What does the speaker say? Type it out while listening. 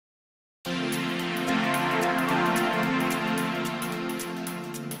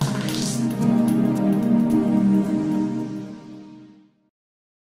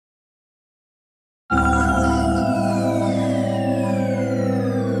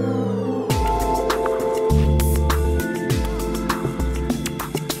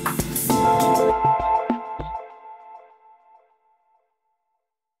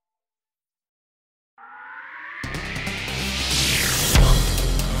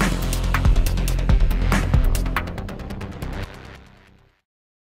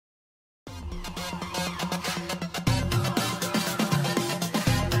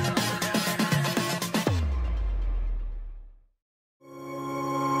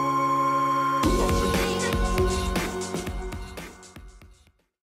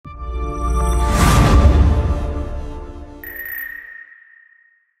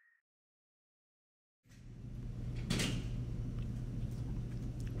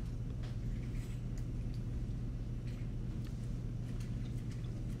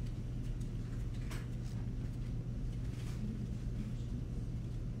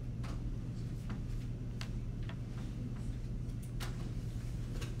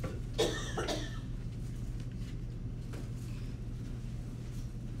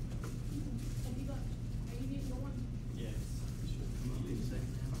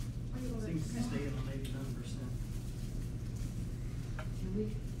we,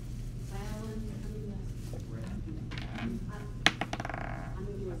 Fallon, I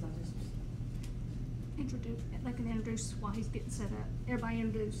knew yours, I just. Introduce, they can introduce while he's getting set up. Everybody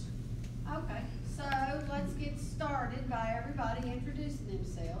introduce. Okay, so let's get started by everybody introducing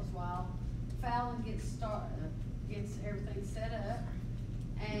themselves while Fallon gets everything set up.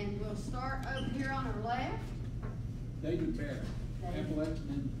 And we'll start over here on our left. David Barrett, Appalachian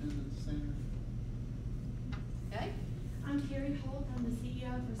Independent Center. Okay. I'm Carrie Holt. I'm the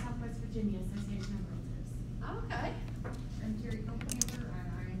CEO for Southwest Virginia Association of Realtors. Okay. I'm Carrie Culpenter,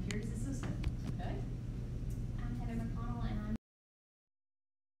 and I'm Carrie's assistant. Okay. I'm Heather McConnell, and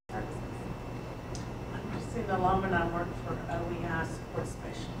I'm Christina Loman. I work for OEI Support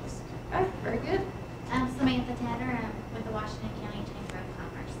Specialist. Okay, very good. I'm Samantha Tatter. I'm with the Washington County Chamber of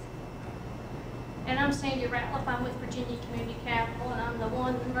Commerce. And I'm Sandy Ratliff. I'm with Virginia Community Capital, and I'm the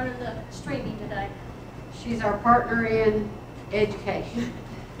one running the streaming today. She's our partner in education.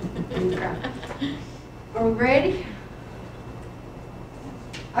 Are we ready?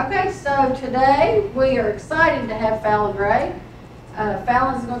 Okay, so today we are excited to have Fallon Ray.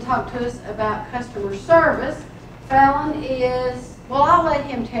 Fallon's going to talk to us about customer service. Fallon is, well, I'll let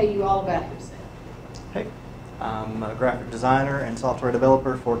him tell you all about himself. Hey, I'm a graphic designer and software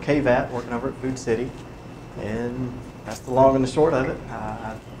developer for KVAT, working over at Food City, and that's the long and the short of it.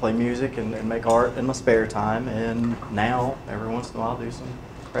 I play music and make art in my spare time, and now, every once in a while, do some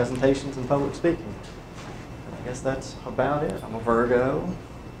presentations and public speaking. I guess that's about it. I'm a Virgo.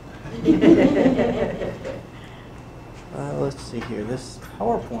 Let's see here. This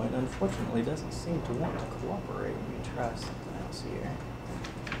PowerPoint, unfortunately, doesn't seem to want to cooperate. Let me try something else here.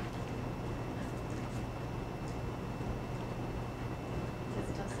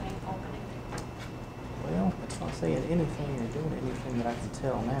 Well, it's not saying anything or doing anything that I can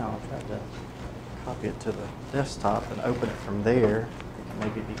tell now. I tried to copy it to the desktop and open it from there. I think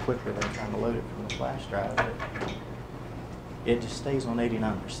maybe it'd be quicker than trying to load it from the flash drive. But it just stays on 89%.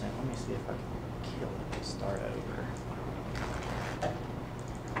 Let me see if I can kill it and start over.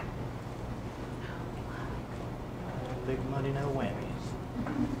 Big money, no whammies.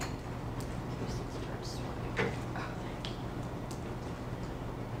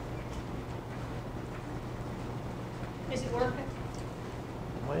 Is it working?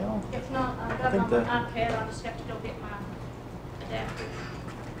 Well, If not, I've got it on my iPad. I'll just have to go get my adapter.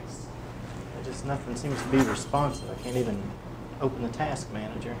 nothing seems to be responsive. I can't even open the task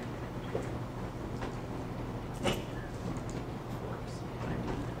manager.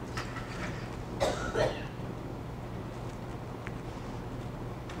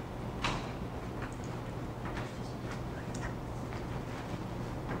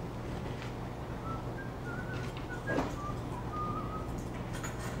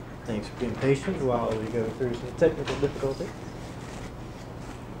 Thanks for being patient while we go through some technical difficulty.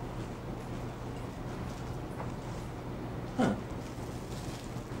 Huh.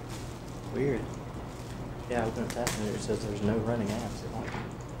 Weird. Yeah, I open up that and it says there's no running apps. It won't.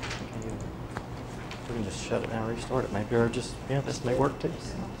 Okay, we can just shut it down, restart it maybe, or just, yeah, this may work too.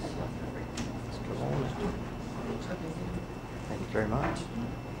 Let's go on. Thank you very much.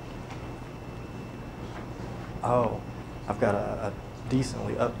 Oh, I've got a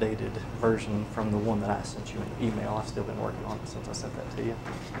decently updated version from the one that I sent you in the email. I've still been working on it since I sent that to you.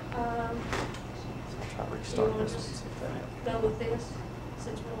 So I'll try to restart this one and see if that helps. Go with this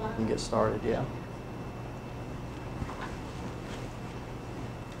since we're live. And get started, yeah.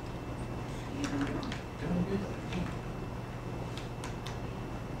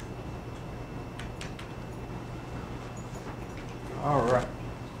 All right.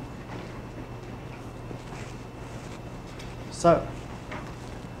 So,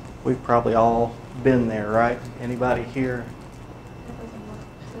 we've probably all been there, right? Anybody here?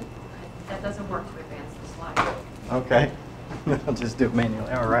 That doesn't work to advance the slide. Okay. I'll just do it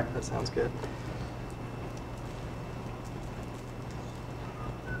manually. All right, that sounds good.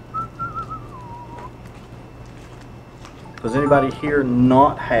 Has anybody here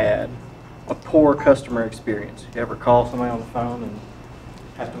not had a poor customer experience? You ever call somebody on the phone and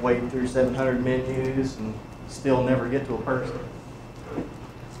have to wade through 700 menus and still never get to a person?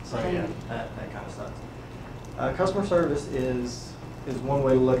 So yeah, that kind of sucks. Customer service is one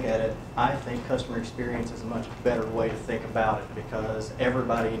way to look at it. I think customer experience is a much better way to think about it because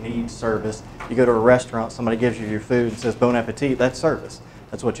everybody needs service. You go to a restaurant, somebody gives you your food and says bon appetit, that's service.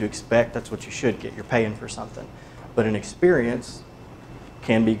 That's what you expect, that's what you should get. You're paying for something. But an experience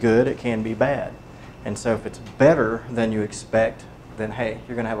can be good, it can be bad. And so if it's better than you expect, then hey,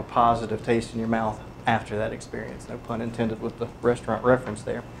 you're going to have a positive taste in your mouth after that experience. No pun intended with the restaurant reference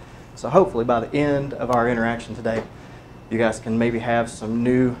there. So hopefully by the end of our interaction today, You guys can maybe have some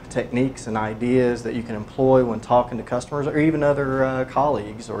new techniques and ideas that you can employ when talking to customers or even other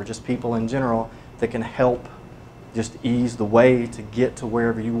colleagues or just people in general that can help just ease the way to get to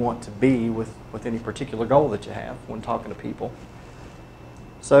wherever you want to be with any particular goal that you have when talking to people.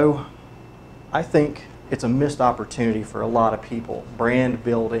 So I think it's a missed opportunity for a lot of people. Brand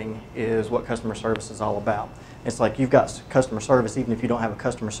building is what customer service is all about. It's like you've got customer service even if you don't have a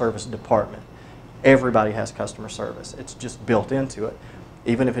customer service department. Everybody has customer service. It's just built into it.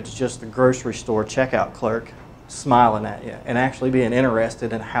 Even if it's just the grocery store checkout clerk smiling at you and actually being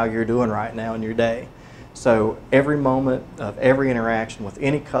interested in how you're doing right now in your day. So every moment of every interaction with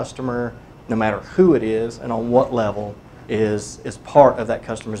any customer, no matter who it is and on what level, is part of that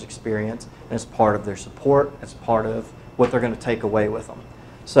customer's experience, and it's part of their support, it's part of what they're going to take away with them.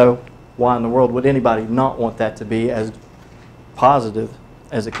 So why in the world would anybody not want that to be as positive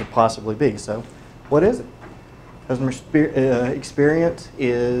as it could possibly be? So what is it? Customer experience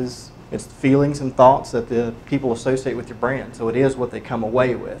it's the feelings and thoughts that the people associate with your brand. So it is what they come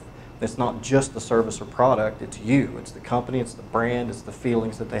away with. It's not just the service or product, it's you, it's the company, it's the brand, it's the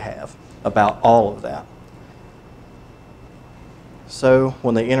feelings that they have about all of that. So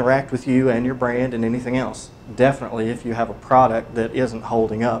when they interact with you and your brand and anything else, definitely if you have a product that isn't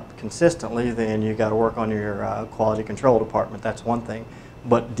holding up consistently, then you got to work on your quality control department. That's one thing.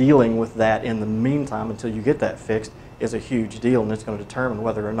 But dealing with that in the meantime until you get that fixed is a huge deal, and it's going to determine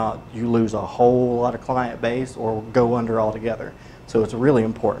whether or not you lose a whole lot of client base or go under altogether. So it's really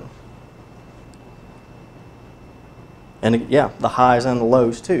important. And yeah, the highs and the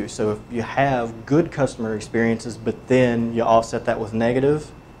lows too. So if you have good customer experiences, but then you offset that with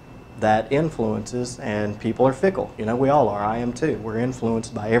negative, that influences, and people are fickle. You know, we all are. I am too. We're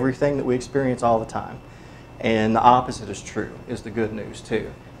influenced by everything that we experience all the time. And the opposite is true, is the good news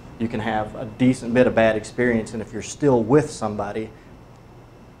too. You can have a decent bit of bad experience, and if you're still with somebody,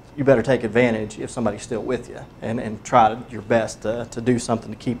 you better take advantage if somebody's still with you and try your best to do something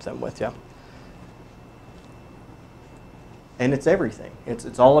to keep them with you. And it's everything.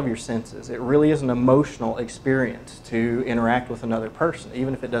 It's all of your senses. It really is an emotional experience to interact with another person.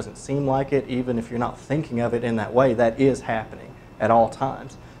 Even if it doesn't seem like it, even if you're not thinking of it in that way, that is happening at all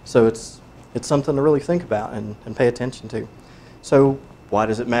times. So it's something to really think about and pay attention to. So why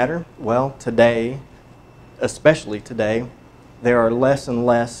does it matter? Well, today, especially today, there are less and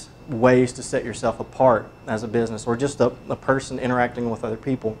less ways to set yourself apart as a business or just a person interacting with other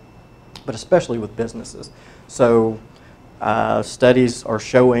people, but especially with businesses. So studies are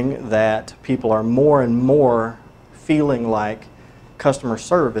showing that people are more and more feeling like customer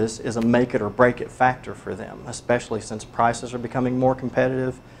service is a make it or break it factor for them, especially since prices are becoming more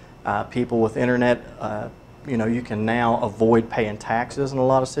competitive. People with internet, you can now avoid paying taxes in a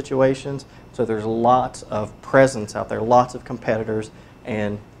lot of situations. So there's lots of presence out there, lots of competitors,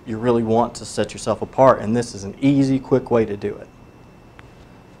 and you really want to set yourself apart. And this is an easy, quick way to do it.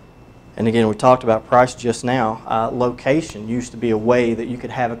 And again, we talked about price just now. Location used to be a way that you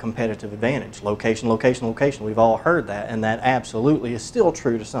could have a competitive advantage. Location, location, location. We've all heard that, and that absolutely is still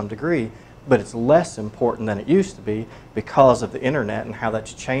true to some degree, but it's less important than it used to be because of the internet and how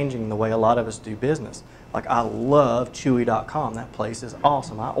that's changing the way a lot of us do business. Like, I love Chewy.com. That place is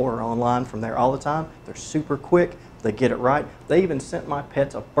awesome. I order online from there all the time. They're super quick. They get it right. They even sent my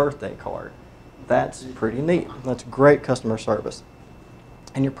pets a birthday card. That's pretty neat. That's great customer service.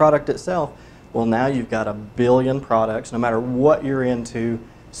 And your product itself, well, now you've got a billion products. No matter what you're into,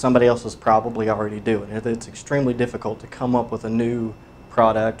 somebody else is probably already doing it. It's extremely difficult to come up with a new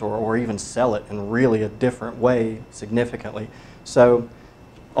product or even sell it in really a different way significantly. So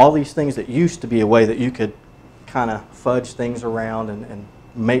all these things that used to be a way that you could kind of fudge things around and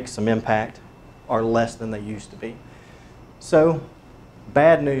make some impact are less than they used to be. So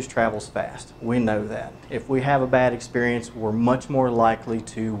bad news travels fast. We know that. If we have a bad experience, we're much more likely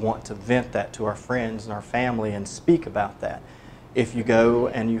to want to vent that to our friends and our family and speak about that. If you go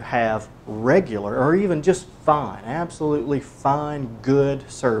and you have regular or even just fine, absolutely fine, good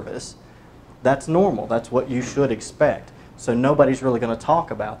service, that's normal. That's what you should expect. So nobody's really going to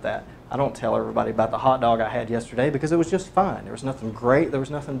talk about that. I don't tell everybody about the hot dog I had yesterday because it was just fine. There was nothing great. There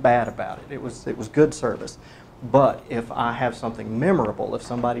was nothing bad about it. It was good service. But if I have something memorable, if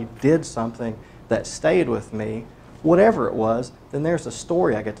somebody did something that stayed with me, whatever it was, then there's a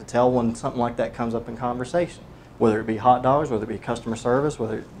story I get to tell when something like that comes up in conversation. Whether it be hot dogs, whether it be customer service,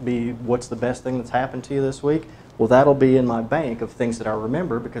 whether it be what's the best thing that's happened to you this week, well, that'll be in my bank of things that I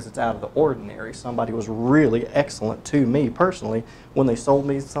remember because it's out of the ordinary. Somebody was really excellent to me personally when they sold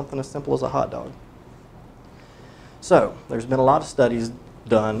me something as simple as a hot dog. So there's been a lot of studies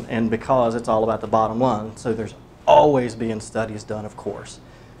done, and because it's all about the bottom line, so there's always being studies done, of course.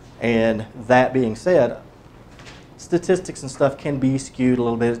 And that being said, statistics and stuff can be skewed a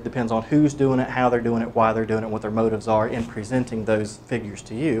little bit. It depends on who's doing it, how they're doing it, why they're doing it, what their motives are in presenting those figures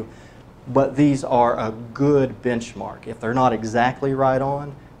to you. But these are a good benchmark. If they're not exactly right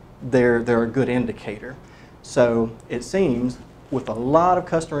on, they're a good indicator. So it seems with a lot of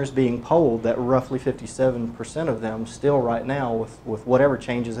customers being polled that roughly 57% of them still right now with whatever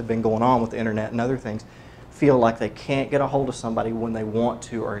changes have been going on with the internet and other things feel like they can't get a hold of somebody when they want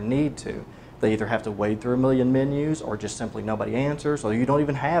to or need to. They either have to wade through a million menus or just simply nobody answers, or you don't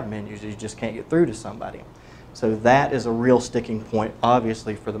even have menus, you just can't get through to somebody. So that is a real sticking point,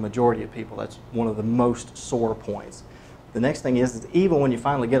 obviously, for the majority of people. That's one of the most sore points. The next thing is even when you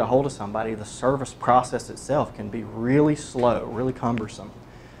finally get a hold of somebody, the service process itself can be really slow, really cumbersome.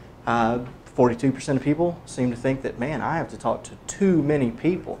 42% of people seem to think that, man, I have to talk to too many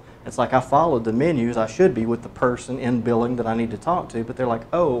people. It's like I followed the menus. I should be with the person in billing that I need to talk to, but they're like,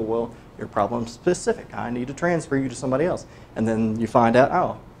 oh, well, your problem's specific. I need to transfer you to somebody else. And then you find out,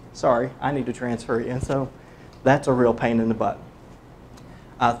 oh, sorry, I need to transfer you. And so that's a real pain in the butt.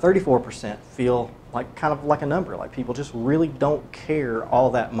 34% feel like kind of like a number, like people just really don't care all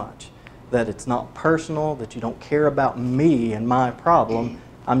that much, that it's not personal, that you don't care about me and my problem.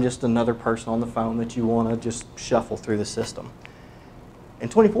 I'm just another person on the phone that you want to just shuffle through the system. And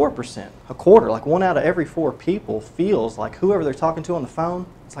 24%, a quarter, like 1 out of every 4 people feels like whoever they're talking to on the phone,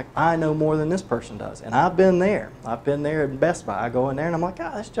 it's like, I know more than this person does. And I've been there. I've been there at Best Buy. I go in there and I'm like,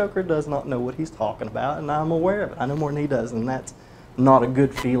 ah, this joker does not know what he's talking about, and I'm aware of it. I know more than he does, and that's not a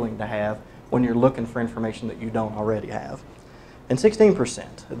good feeling to have when you're looking for information that you don't already have. And 16%,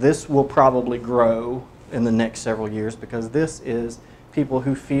 this will probably grow in the next several years because this is people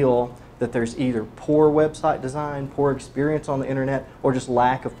who feel that there's either poor website design, poor experience on the internet, or just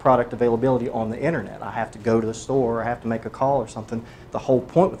lack of product availability on the internet. I have to go to the store, or I have to make a call or something. The whole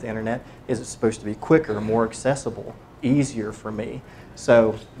point with the internet is it's supposed to be quicker, more accessible, easier for me.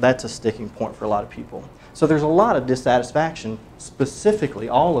 So that's a sticking point for a lot of people. So there's a lot of dissatisfaction. Specifically,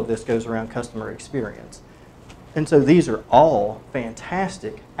 all of this goes around customer experience. And so these are all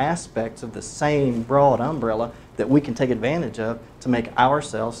fantastic aspects of the same broad umbrella that we can take advantage of to make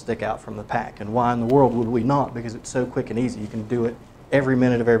ourselves stick out from the pack. And why in the world would we not? Because it's so quick and easy. You can do it every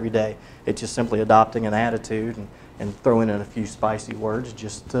minute of every day. It's just simply adopting an attitude and throwing in a few spicy words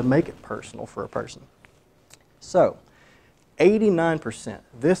just to make it personal for a person. So 89%,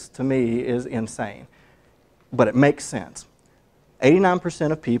 this to me is insane, but it makes sense.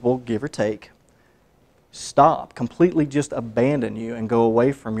 89% of people, give or take, stop, completely just abandon you and go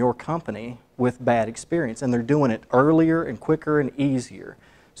away from your company with bad experience. And they're doing it earlier and quicker and easier.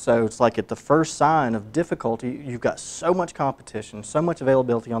 So it's like at the first sign of difficulty, you've got so much competition, so much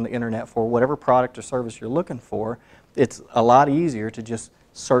availability on the internet for whatever product or service you're looking for, it's a lot easier to just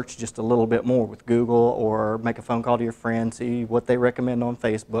search just a little bit more with Google or make a phone call to your friend, see what they recommend on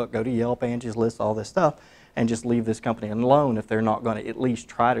Facebook, go to Yelp, Angie's List, all this stuff, and just leave this company alone if they're not going to at least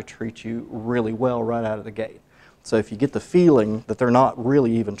try to treat you really well right out of the gate. So if you get the feeling that they're not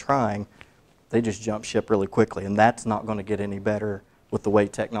really even trying, they just jump ship really quickly, and that's not going to get any better with the way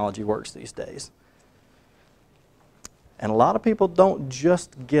technology works these days. And a lot of people don't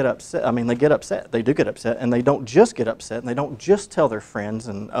just get upset. I mean, they get upset. They do get upset, and they don't just get upset, and they don't just tell their friends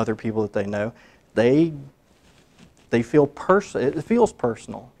and other people that they know. They feel it feels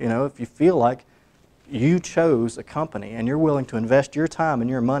personal. You know, if you feel like you chose a company and you're willing to invest your time and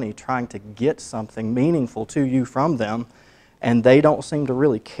your money trying to get something meaningful to you from them, and they don't seem to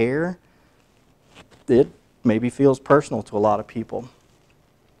really care, it maybe feels personal to a lot of people.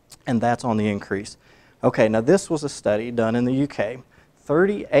 And that's on the increase. Okay, now this was a study done in the UK.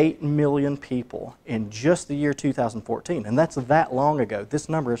 38 million people in just the year 2014, and that's that long ago. This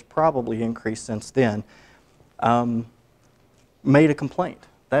number has probably increased since then, made a complaint.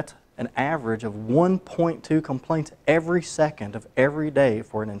 That's an average of 1.2 complaints every second of every day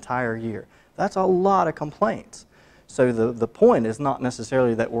for an entire year. That's a lot of complaints. So the point is not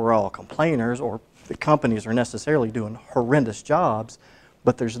necessarily that we're all complainers or the companies are necessarily doing horrendous jobs,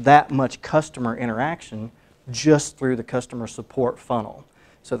 but there's that much customer interaction just through the customer support funnel.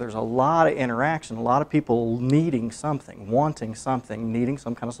 So there's a lot of interaction, a lot of people needing something, wanting something, needing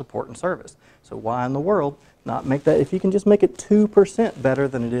some kind of support and service. So why in the world not make that, if you can just make it 2% better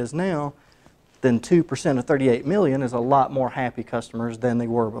than it is now, then 2% of 38 million is a lot more happy customers than they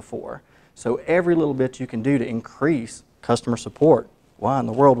were before. So every little bit you can do to increase customer support, why in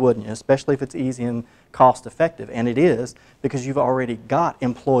the world wouldn't you? Especially if it's easy and cost effective. And it is, because you've already got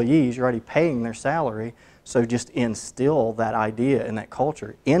employees, you're already paying their salary. So just instill that idea and that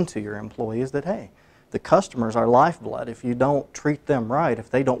culture into your employees that, hey, The customer's our lifeblood. If you don't treat them right, if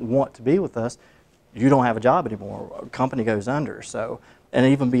they don't want to be with us, you don't have a job anymore. A company goes under. So, and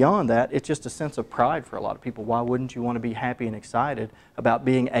even beyond that, it's just a sense of pride for a lot of people. Why wouldn't you want to be happy and excited about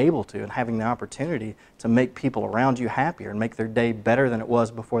being able to and having the opportunity to make people around you happier and make their day better than it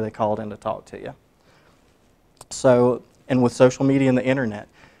was before they called in to talk to you? So, and with social media and the internet,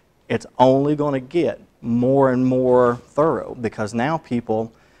 it's only going to get more and more thorough, because now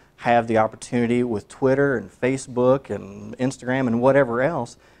people have the opportunity with Twitter and Facebook and Instagram and whatever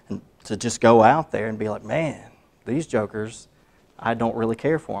else, and to just go out there and be like, man, these jokers, I don't really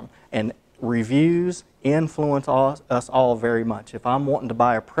care for them. And reviews influence us all very much. If I'm wanting to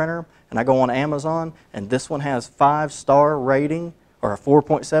buy a printer and I go on Amazon and this one has 5-star rating or a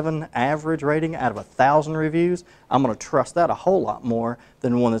 4.7 average rating out of 1,000 reviews, I'm going to trust that a whole lot more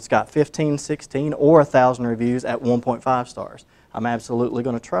than one that's got 15, 16, or 1,000 reviews at 1.5 stars. I'm absolutely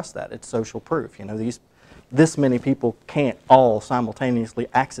going to trust that. It's social proof. You know, this many people can't all simultaneously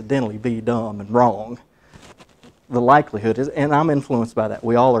accidentally be dumb and wrong. The likelihood is, and I'm influenced by that.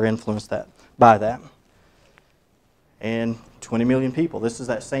 We all are influenced by that. And 20 million people. This is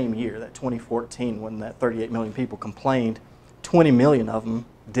that same year, that 2014, when that 38 million people complained. 20 million of them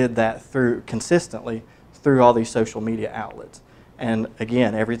did that consistently through all these social media outlets. And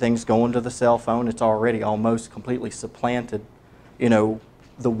again, everything's going to the cell phone. It's already almost completely supplanted, you know,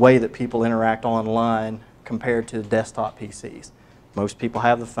 the way that people interact online compared to desktop PCs. Most people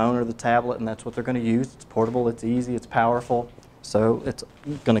have the phone or the tablet, and that's what they're going to use. It's portable, it's easy, it's powerful. So it's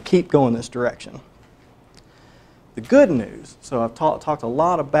going to keep going this direction. The good news, so I've talked a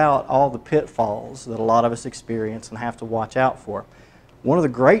lot about all the pitfalls that a lot of us experience and have to watch out for. One of the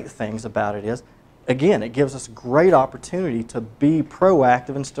great things about it is, again, it gives us a great opportunity to be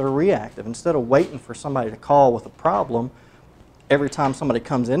proactive instead of reactive. Instead of waiting for somebody to call with a problem every time somebody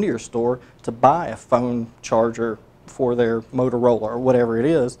comes into your store to buy a phone charger for their Motorola or whatever it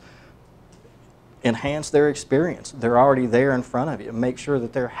is, enhance their experience. They're already there in front of you. Make sure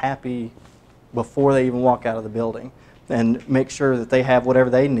that they're happy before they even walk out of the building, and make sure that they have whatever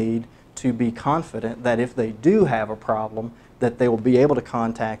they need to be confident that if they do have a problem, that they will be able to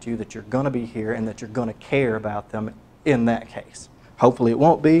contact you, that you're going to be here, and that you're going to care about them in that case. Hopefully it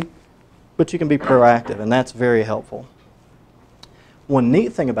won't be, but you can be proactive, and that's very helpful. One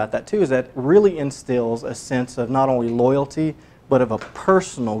neat thing about that too is that it really instills a sense of not only loyalty, but of a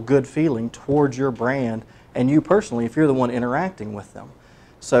personal good feeling towards your brand and you personally if you're the one interacting with them.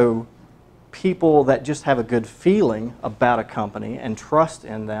 So people that just have a good feeling about a company and trust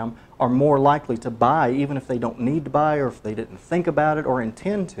in them are more likely to buy, even if they don't need to buy or if they didn't think about it or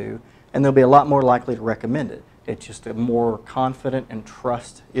intend to, and they'll be a lot more likely to recommend it. It's just a more confident and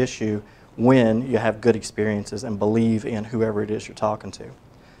trust issue when you have good experiences and believe in whoever it is you're talking to.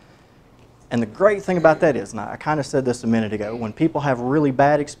 And the great thing about that is, and I kind of said this a minute ago, when people have really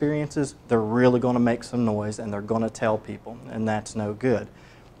bad experiences, they're really going to make some noise and they're going to tell people, and that's no good.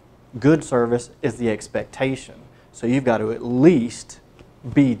 Good service is the expectation. So you've got to at least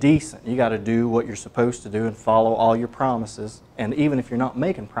be decent. You got to do what you're supposed to do and follow all your promises. And even if you're not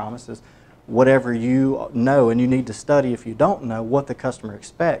making promises, whatever you know, and you need to study if you don't know what the customer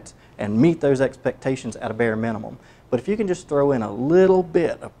expects and meet those expectations at a bare minimum. But if you can just throw in a little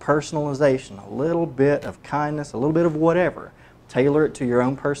bit of personalization, a little bit of kindness, a little bit of whatever, tailor it to your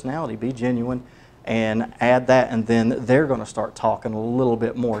own personality, be genuine, and add that, and then they're going to start talking a little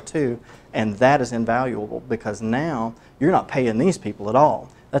bit more too, and that is invaluable because now you're not paying these people at all.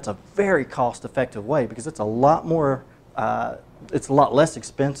 That's a very cost-effective way because it's a lot more, it's a lot less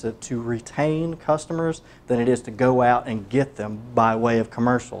expensive to retain customers than it is to go out and get them by way of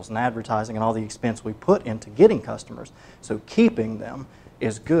commercials and advertising and all the expense we put into getting customers. So keeping them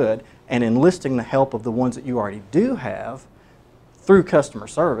is good, and enlisting the help of the ones that you already do have through customer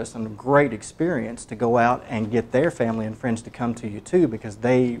service and a great experience to go out and get their family and friends to come to you too because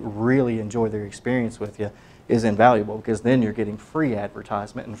they really enjoy their experience with you is invaluable because then you're getting free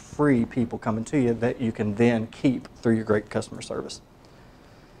advertisement and free people coming to you that you can then keep through your great customer service.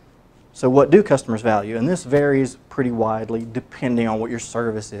 So what do customers value? And this varies pretty widely depending on what your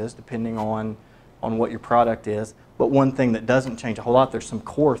service is, depending on what your product is. But one thing that doesn't change a whole lot, there's some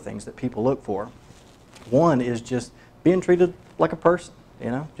core things that people look for. One is just being treated like a person, you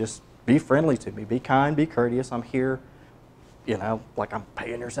know, just be friendly to me, be kind, be courteous. I'm here, you know, like I'm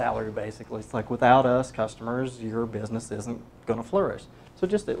paying your salary basically. It's like without us customers, your business isn't going to flourish. So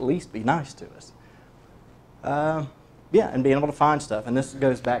just at least be nice to us. Yeah, and being able to find stuff. And this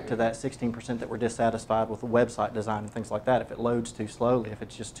goes back to that 16% that were dissatisfied with the website design and things like that. If it loads too slowly, if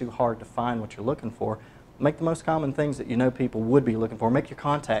it's just too hard to find what you're looking for, make the most common things that you know people would be looking for. Make your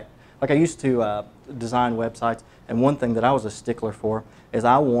contact. Like I used to design websites, and one thing that I was a stickler for is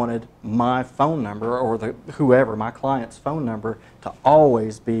I wanted my phone number, or my client's phone number, to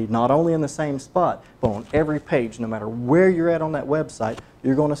always be not only in the same spot, but on every page, no matter where you're at on that website,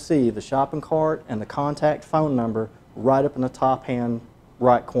 you're going to see the shopping cart and the contact phone number right up in the top hand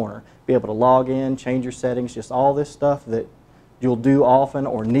right corner. Be able to log in, change your settings, just all this stuff that you'll do often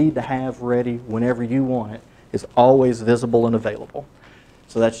or need to have ready whenever you want it is always visible and available.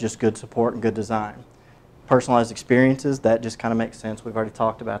 So that's just good support and good design. Personalized experiences, that just kind of makes sense. We've already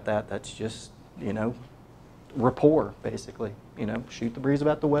talked about that. That's just, you know, rapport, basically. You know, shoot the breeze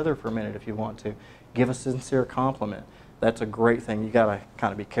about the weather for a minute if you want to. Give a sincere compliment. That's a great thing. You got to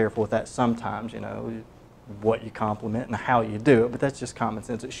kind of be careful with that sometimes, you know, what you compliment and how you do it, but that's just common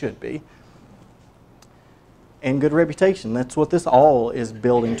sense. It should be. And good reputation. That's what this all is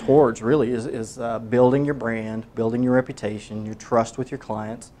building towards, really, is building your brand, building your reputation, your trust with your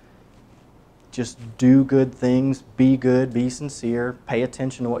clients. Just do good things, be good, be sincere, pay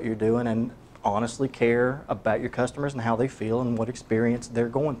attention to what you're doing, and honestly care about your customers and how they feel and what experience they're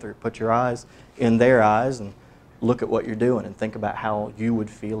going through. Put your eyes in their eyes and look at what you're doing and think about how you would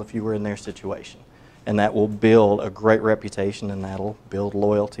feel if you were in their situation. And that will build a great reputation, and that'll build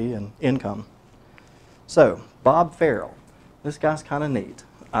loyalty and income. So, Bob Farrell, this guy's kind of neat.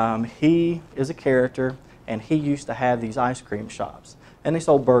 He is a character, and he used to have these ice cream shops. And they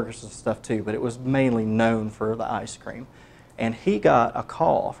sold burgers and stuff too, but it was mainly known for the ice cream. And he got a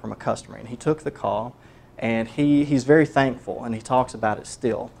call from a customer, and he took the call, and he's very thankful, and he talks about it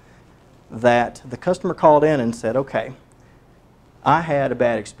still, that the customer called in and said, okay, I had a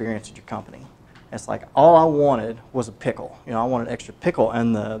bad experience at your company. It's like, all I wanted was a pickle. You know, I wanted an extra pickle,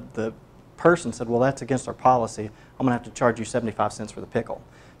 and the person said, well, that's against our policy. I'm going to have to charge you 75 cents for the pickle.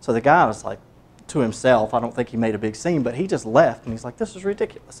 So the guy was like, to himself, I don't think he made a big scene, but he just left, and he's like, this is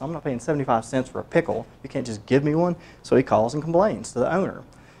ridiculous. I'm not paying 75 cents for a pickle. You can't just give me one. So he calls and complains to the owner.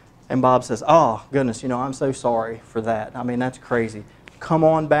 And Bob says, oh, goodness, you know, I'm so sorry for that. I mean, that's crazy. Come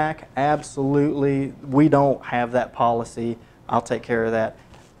on back. Absolutely. We don't have that policy. I'll take care of that.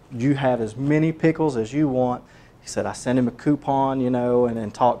 You have as many pickles as you want. He said, I sent him a coupon, you know, and then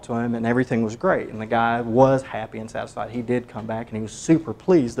talked to him, and everything was great. And the guy was happy and satisfied. He did come back, and he was super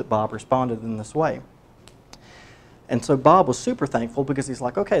pleased that Bob responded in this way. And so Bob was super thankful, because he's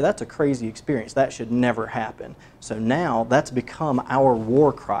like, okay, that's a crazy experience. That should never happen. So now that's become our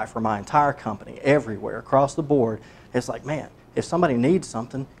war cry for my entire company, everywhere, across the board. It's like, man, if somebody needs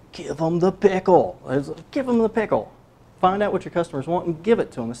something, give them the pickle. Give them the pickle. Find out what your customers want and give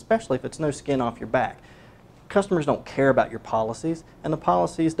it to them, especially if it's no skin off your back. Customers don't care about your policies, and the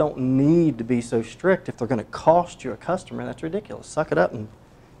policies don't need to be so strict. If they're going to cost you a customer, that's ridiculous. Suck it up and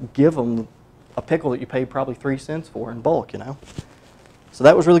give them a pickle that you paid probably 3 cents for in bulk, you know. So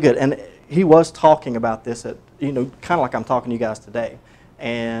that was really good. And he was talking about this at, you know, kind of like I'm talking to you guys today.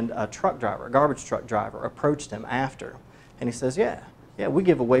 And a truck driver, a garbage truck driver, approached him after. And he says, yeah, we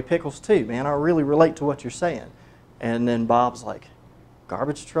give away pickles too, man. I really relate to what you're saying. And then Bob's like,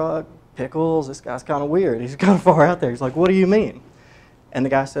 garbage truck, pickles, this guy's kind of weird. He's kind of far out there. He's like, what do you mean? And the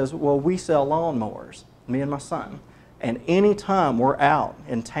guy says, well, we sell lawnmowers, me and my son. And anytime we're out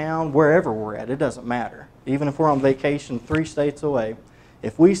in town, wherever we're at, it doesn't matter. Even if we're on vacation 3 states away,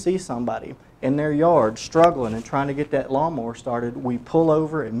 if we see somebody in their yard struggling and trying to get that lawnmower started, we pull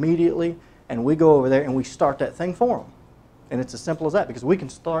over immediately, and we go over there and we start that thing for them. And it's as simple as that, because we can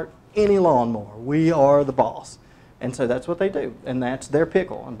start any lawnmower. We are the boss. And so that's what they do, and that's their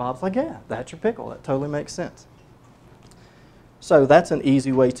pickle. And Bob's like, yeah, that's your pickle. That totally makes sense. So that's an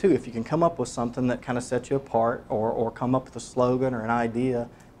easy way, too. If you can come up with something that kind of sets you apart, or come up with a slogan or an idea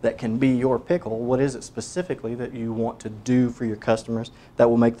that can be your pickle, what is it specifically that you want to do for your customers that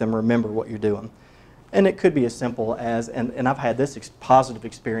will make them remember what you're doing? And it could be as simple as, and I've had this positive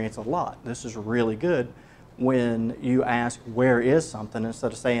experience a lot. This is really good. When you ask where is something,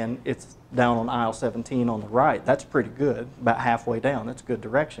 instead of saying it's down on aisle 17 on the right, that's pretty good, about halfway down, that's good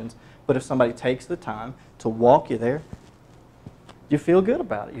directions. But if somebody takes the time to walk you there, you feel good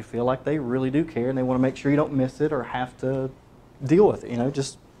about it. You feel like they really do care, and they want to make sure you don't miss it or have to deal with it. You know,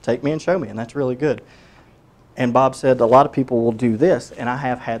 just take me and show me, and that's really good. And Bob said a lot of people will do this, and I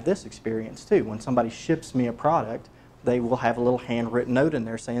have had this experience too. When somebody ships me a product, they will have a little handwritten note in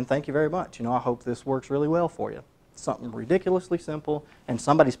there saying, thank you very much. You know, I hope this works really well for you. Something ridiculously simple, and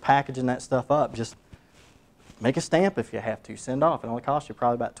somebody's packaging that stuff up. Just make a stamp if you have to. Send off. It only costs you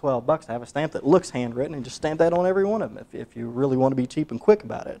probably about $12 to have a stamp that looks handwritten, and just stamp that on every one of them if you really want to be cheap and quick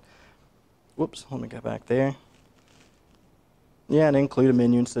about it. Whoops, let me go back there. Yeah, and include a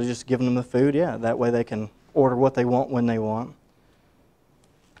menu instead of just giving them the food. Yeah, that way they can order what they want when they want.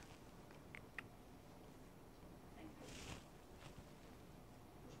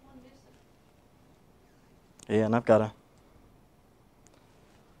 Yeah, and I've got a.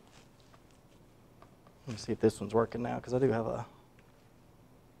 Let me see if this one's working now, because I do have a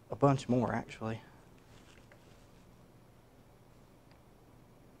bunch more actually.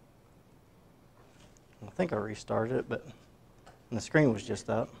 I think I restarted it, but and the screen was just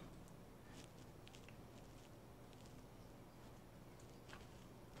up.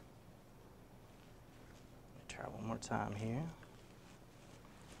 Let me try one more time here.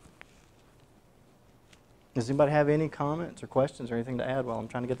 Does anybody have any comments or questions or anything to add while I'm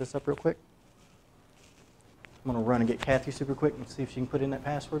trying to get this up real quick? I'm going to run and get Kathy super quick and see if she can put in that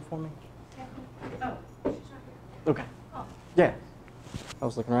password for me. Oh, she's not here. Okay. Oh, Yeah. I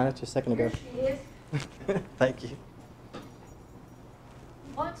was looking right at you a second ago. here she is. Thank you.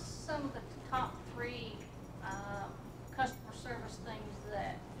 What's some of the top 3 customer service things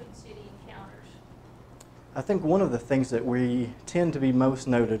that Food City encounters? I think one of the things that we tend to be most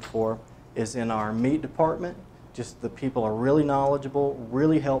noted for is in our meat department. Just the people are really knowledgeable,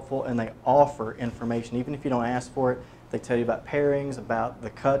 really helpful, and they offer information. Even if you don't ask for it, they tell you about pairings, about the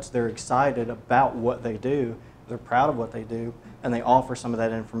cuts. They're excited about what they do. They're proud of what they do, and they offer some of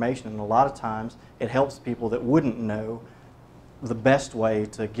that information. And a lot of times, it helps people that wouldn't know the best way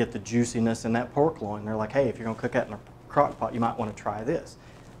to get the juiciness in that pork loin. They're like, hey, if you're going to cook that in a crock pot, you might want to try this.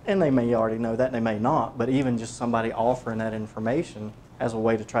 And they may already know that, and they may not, but even just somebody offering that information as a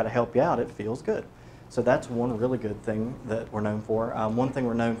way to try to help you out, it feels good. So that's one really good thing that we're known for. One thing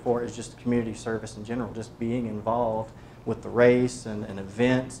we're known for is just community service in general, just being involved with the race and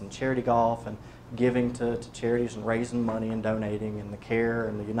events and charity golf and giving to charities and raising money and donating and the CARE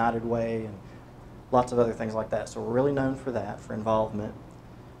and the United Way and lots of other things like that. So we're really known for that, for involvement.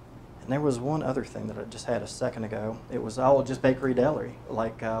 And there was one other thing that I just had a second ago. It was all just Bakery Deli.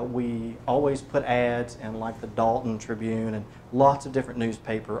 Like we always put ads in like the Dalton Tribune and lots of different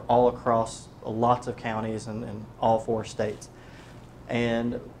newspaper all across lots of counties and all 4 states.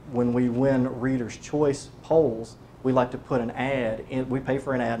 And when we win Reader's Choice polls, we like to put an ad in, we pay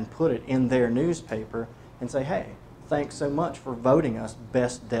for an ad and put it in their newspaper and say, hey, thanks so much for voting us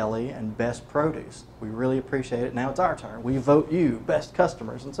best deli and best produce. We really appreciate it. Now it's our turn. We vote you best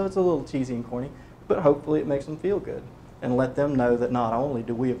customers. And so it's a little cheesy and corny, but hopefully it makes them feel good and let them know that not only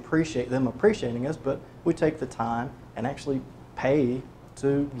do we appreciate them appreciating us, but we take the time and actually pay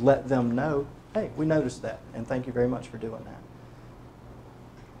to let them know, hey, we noticed that, and thank you very much for doing that.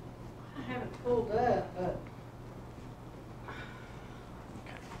 I haven't pulled up, but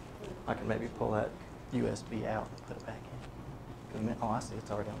Okay. I can maybe pull that USB out and put it back in. Oh, I see,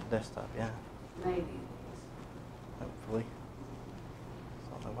 it's already on the desktop, yeah. maybe. Hopefully. So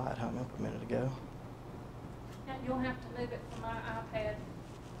I don't know why it hung up a minute ago. Now, you'll have to move it from my iPad.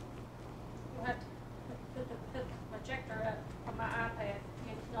 You'll have to put the projector up from my iPad.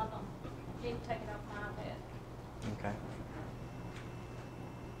 It's not on, you need to take it off my iPad. Okay.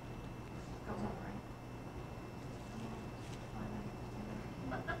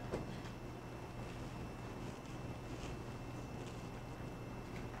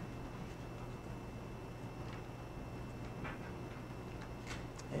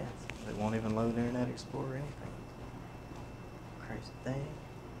 Yeah, it won't even load Internet Explorer or anything. Crazy thing.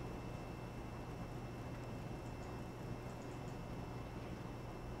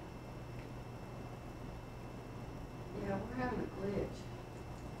 Yeah, we're having a glitch.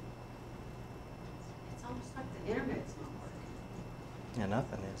 It's almost like the internet's not working. Yeah,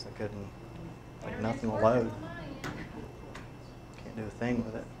 nothing is. I couldn't, like Internet's nothing will working load. on my end. Can't do a thing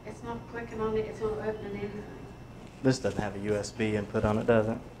with it. It's not clicking on it, it's not opening anything. This doesn't have a USB input on it, does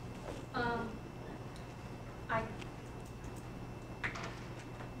it?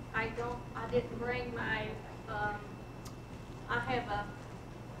 I didn't bring my, I have a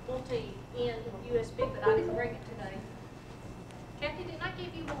multi-end USB, but I didn't bring it today. Kathy, didn't I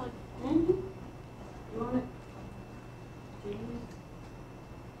give you one? Mm-hmm. You want it? Jeez.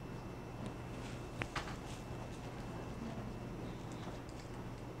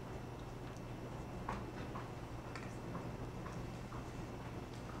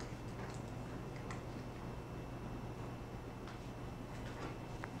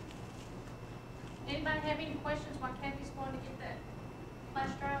 Anybody have any questions while Kathy's going to get that flash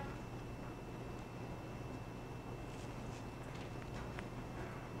drive?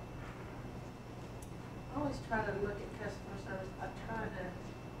 I always try to look at customer service, I try to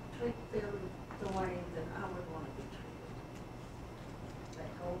treat them the way that I would want to be treated.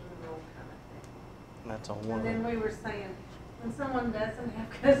 That golden rule kind of thing. And that's on one And of then them. we were saying, when someone doesn't have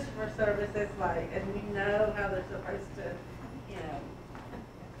customer service, it's like, and we know how they're supposed to, you know.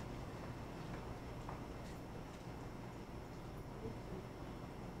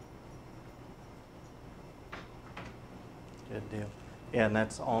 Good deal. Yeah, and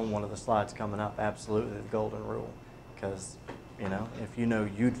that's on one of the slides coming up, absolutely, the golden rule. Because, you know, if you know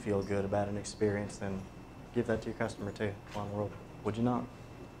you'd feel good about an experience, then give that to your customer too. Come on, world. Would you not?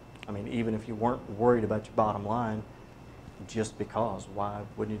 I mean, even if you weren't worried about your bottom line, just because, why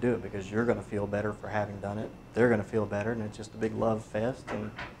wouldn't you do it? Because you're going to feel better for having done it. They're going to feel better, and it's just a big love fest,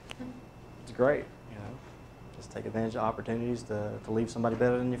 and it's great, you know. Just take advantage of opportunities to leave somebody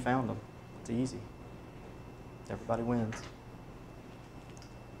better than you found them. It's easy. Everybody wins.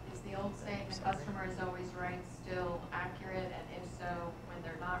 Is the old saying, the customer is always right, still accurate? And if so, when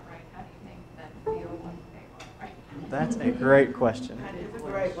they're not right, how do you make them feel like they are right? That's a great question. That is a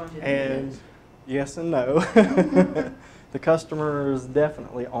great one. And yes and no. The customers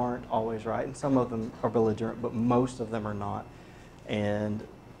definitely aren't always right, and some of them are belligerent, but most of them are not. And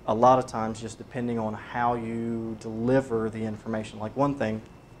a lot of times, just depending on how you deliver the information. Like one thing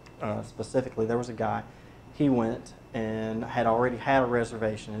specifically, there was a guy, he went and had already had a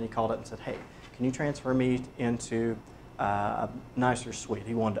reservation, and he called up and said, hey, can you transfer me into a nicer suite?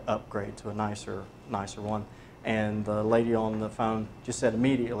 He wanted to upgrade to a nicer one. And the lady on the phone just said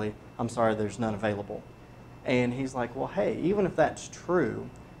immediately, I'm sorry, there's none available. And he's like, well, hey, even if that's true,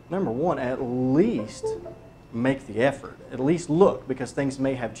 number one, at least make the effort. At least look, because things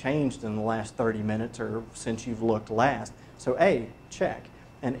may have changed in the last 30 minutes or since you've looked last. So A, check.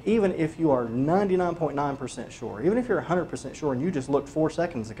 And even if you are 99.9% sure, even if you're 100% sure and you just looked 4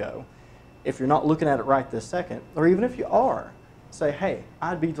 seconds ago, if you're not looking at it right this second, or even if you are, say, hey,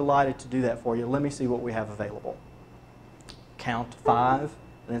 I'd be delighted to do that for you. Let me see what we have available. Count to 5,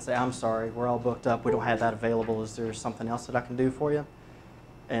 and then say, I'm sorry, we're all booked up. We don't have that available. Is there something else that I can do for you?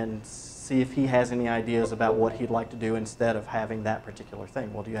 And see if he has any ideas about what he'd like to do instead of having that particular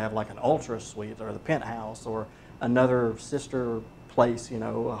thing. Well, do you have like an ultra suite or the penthouse or another sister place, you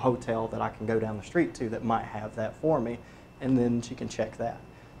know, a hotel that I can go down the street to that might have that for me? And then she can check that.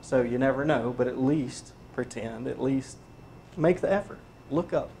 So you never know, but at least pretend, at least make the effort.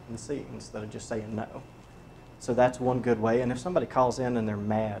 Look up and see instead of just saying no. So that's one good way. And if somebody calls in and they're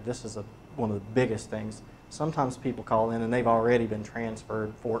mad, this is one of the biggest things. Sometimes people call in and they've already been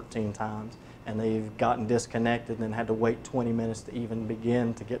transferred 14 times and they've gotten disconnected and then had to wait 20 minutes to even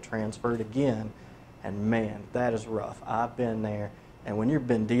begin to get transferred again. And man, that is rough. I've been there. And when you've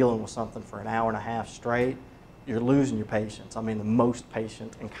been dealing with something for an hour and a half straight, you're losing your patience. I mean, the most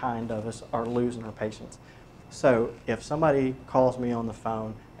patient and kind of us are losing our patience. So if somebody calls me on the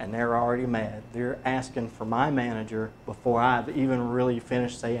phone and they're already mad, they're asking for my manager before I've even really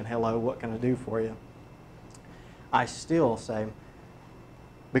finished saying, hello, what can I do for you? I still say,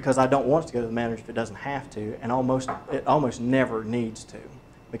 because I don't want it to go to the manager if it doesn't have to, and it almost never needs to,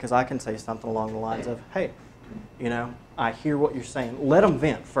 because I can say something along the lines of, hey, you know, I hear what you're saying. Let them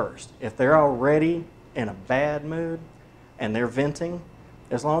vent first. If they're already in a bad mood and they're venting,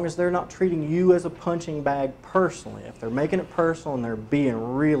 as long as they're not treating you as a punching bag personally, if they're making it personal and they're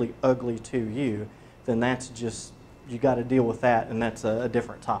being really ugly to you, then that's just, you got to deal with that, and that's a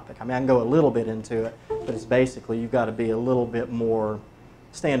different topic. I mean, I can go a little bit into it, but it's basically you've got to be a little bit more,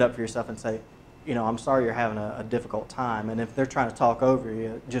 stand up for yourself and say, you know, I'm sorry you're having a difficult time, and if they're trying to talk over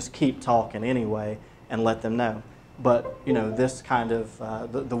you, just keep talking anyway and let them know. But, you know, this kind of,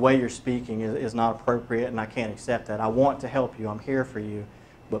 the way you're speaking is not appropriate, and I can't accept that. I want to help you. I'm here for you.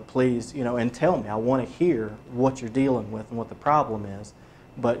 But please, you know, and tell me. I want to hear what you're dealing with and what the problem is.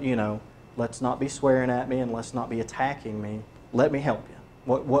 But, you know, let's not be swearing at me and let's not be attacking me. Let me help you.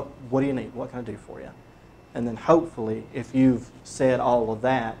 What do you need? What can I do for you? And then hopefully, if you've said all of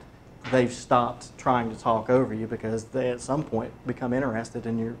that, they've stopped trying to talk over you because they at some point become interested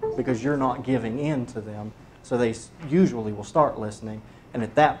in you because you're not giving in to them. So they usually will start listening. And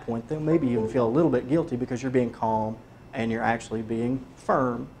at that point, they'll maybe even feel a little bit guilty because you're being calm and you're actually being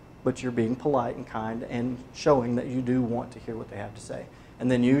firm, but you're being polite and kind and showing that you do want to hear what they have to say. And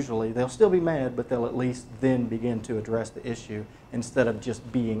then usually they'll still be mad, but they'll at least then begin to address the issue instead of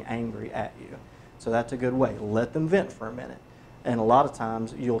just being angry at you. So that's a good way. Let them vent for a minute. And a lot of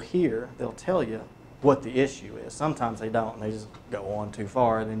times you'll hear, they'll tell you what the issue is. Sometimes they don't, and they just go on too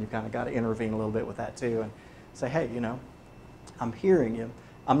far, and then you kind of got to intervene a little bit with that too and say, hey, you know, I'm hearing you.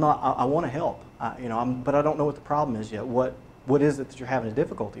 I want to help, you know, but I don't know what the problem is yet. What is it that you're having a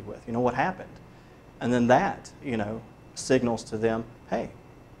difficulty with? You know, what happened? And then that, you know, signals to them, hey,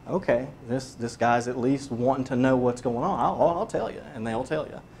 okay, this guy's at least wanting to know what's going on. I'll tell you, and they'll tell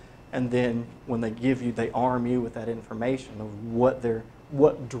you. And then when they arm you with that information of what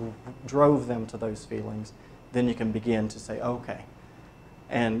drove them to those feelings, then you can begin to say, okay.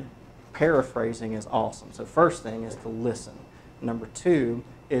 And paraphrasing is awesome. So first thing is to listen. Number 2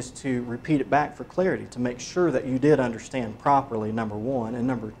 is to repeat it back for clarity, to make sure that you did understand properly, number 1. And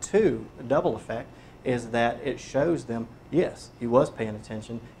number 2, the double effect, is that it shows them, yes, he was paying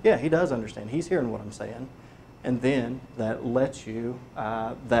attention. Yeah, he does understand. He's hearing what I'm saying. And then that lets you,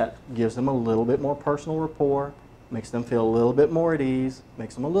 that gives them a little bit more personal rapport, makes them feel a little bit more at ease,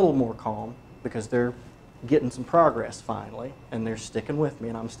 makes them a little more calm, because they're getting some progress finally, and they're sticking with me,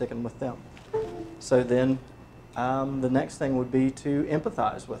 and I'm sticking with them. So then the next thing would be to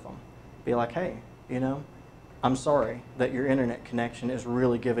empathize with them. Be like, hey, you know, I'm sorry that your internet connection is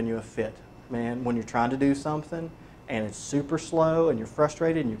really giving you a fit. Man, when you're trying to do something and it's super slow and you're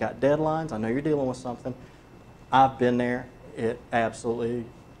frustrated and you've got deadlines, I know you're dealing with something. I've been there. It's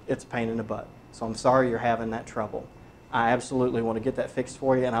a pain in the butt. So I'm sorry you're having that trouble. I absolutely want to get that fixed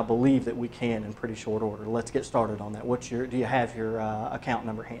for you, and I believe that we can in pretty short order. Let's get started on that. Do you have your account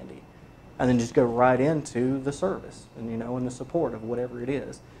number handy? And then just go right into the service and, you know, and the support of whatever it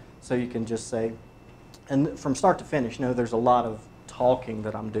is. So you can just say, and from start to finish, you know, there's a lot of talking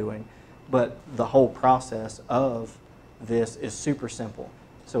that I'm doing, but the whole process of this is super simple.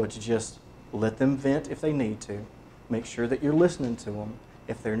 So it's just let them vent if they need to. Make sure that you're listening to them.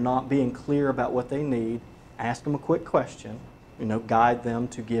 If they're not being clear about what they need, ask them a quick question, you know, guide them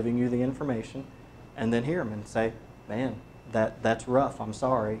to giving you the information, and then hear them and say, man, that's rough, I'm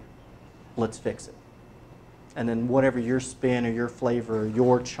sorry, let's fix it. And then whatever your spin or your flavor or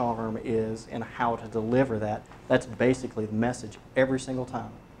your charm is and how to deliver that, that's basically the message every single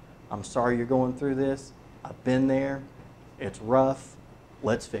time. I'm sorry you're going through this. I've been there. It's rough.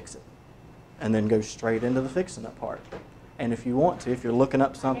 Let's fix it. And then go straight into the fixing it part. And if you want to, if you're looking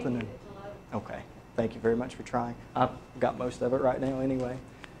up something. Okay. Thank you very much for trying. I've got most of it right now anyway.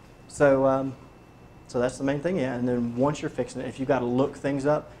 So that's the main thing, yeah. And then once you're fixing it, if you've got to look things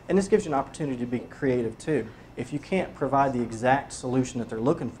up, and this gives you an opportunity to be creative too. If you can't provide the exact solution that they're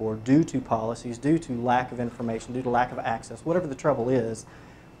looking for due to policies, due to lack of information, due to lack of access, whatever the trouble is,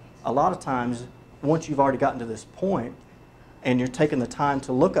 a lot of times, once you've already gotten to this point and you're taking the time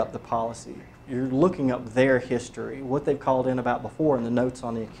to look up the policy, you're looking up their history, what they've called in about before, and the notes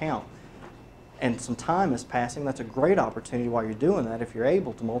on the account, and some time is passing, that's a great opportunity while you're doing that, if you're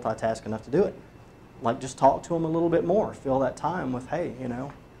able to multitask enough to do it. Like, just talk to them a little bit more. Fill that time with, hey, you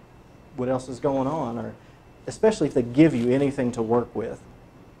know, what else is going on? Or especially if they give you anything to work with,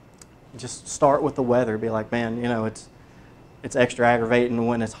 just start with the weather. Be like, man, you know, it's extra aggravating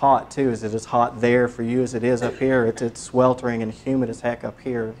when it's hot too. Is it as hot there for you as it is up here? It's sweltering and humid as heck up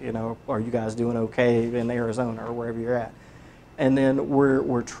here. You know, are you guys doing okay in Arizona or wherever you're at? And then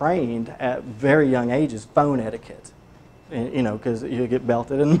we're trained at very young ages phone etiquette. And, you know, because you get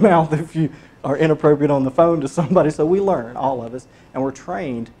belted in the mouth if you are inappropriate on the phone to somebody. So we learn, all of us, and we're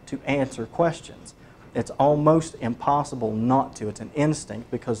trained to answer questions. It's almost impossible not to. It's an instinct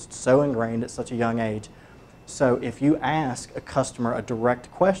because it's so ingrained at such a young age. So if you ask a customer a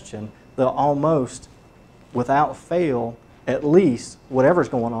direct question, they'll almost, without fail, at least whatever's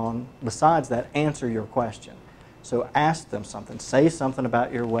going on besides that, answer your question. So ask them something. Say something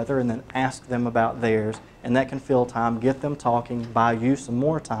about your weather and then ask them about theirs. And that can fill time, get them talking, buy you some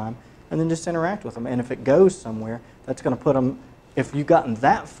more time, and then just interact with them. And if it goes somewhere, that's going to put them, if you've gotten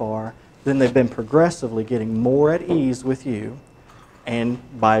that far, then they've been progressively getting more at ease with you, and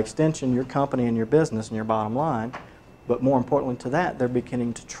by extension, your company and your business and your bottom line. But more importantly to that, they're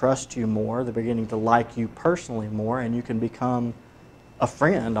beginning to trust you more, they're beginning to like you personally more, and you can become a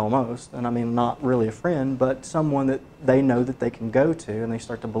friend almost. And I mean, not really a friend, but someone that they know that they can go to, and they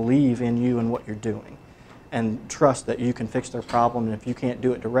start to believe in you and what you're doing, and trust that you can fix their problem, and if you can't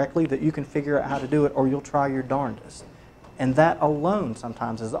do it directly, that you can figure out how to do it, or you'll try your darndest. And that alone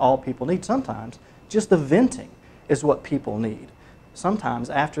sometimes is all people need. Sometimes just the venting is what people need. Sometimes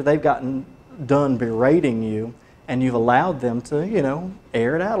after they've gotten done berating you and you've allowed them to, you know,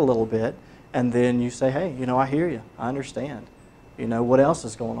 air it out a little bit, and then you say, hey, you know, I hear you, I understand. You know, what else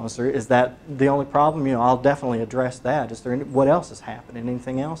is going on, sir? Is that the only problem? You know, I'll definitely address that. Is there what else is happening?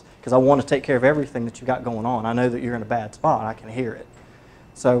 Anything else? Because I want to take care of everything that you got going on. I know that you're in a bad spot. I can hear it.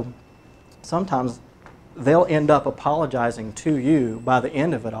 So sometimes they'll end up apologizing to you by the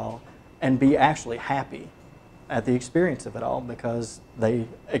end of it all and be actually happy at the experience of it all because they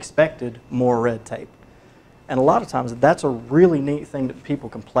expected more red tape. And a lot of times that's a really neat thing that people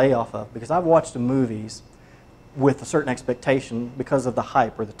can play off of, because I've watched the movies with a certain expectation because of the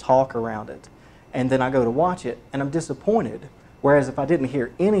hype or the talk around it. And then I go to watch it and I'm disappointed. Whereas if I didn't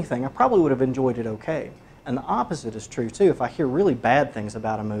hear anything, I probably would have enjoyed it okay. And the opposite is true too. If I hear really bad things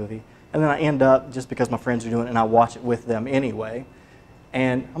about a movie and then I end up, just because my friends are doing it and I watch it with them anyway,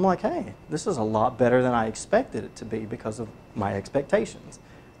 And I'm like, hey, this is a lot better than I expected it to be because of my expectations.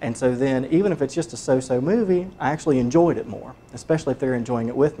 And so then, even if it's just a so-so movie, I actually enjoyed it more, especially if they're enjoying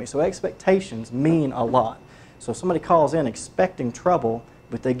it with me. So expectations mean a lot. So if somebody calls in expecting trouble,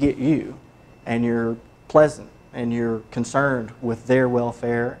 but they get you, and you're pleasant, and you're concerned with their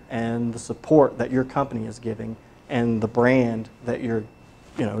welfare and the support that your company is giving, and the brand that you're,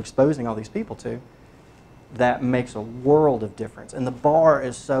 exposing all these people to, that makes a world of difference. And the bar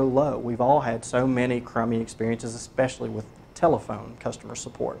is so low. We've all had so many crummy experiences, especially with telephone customer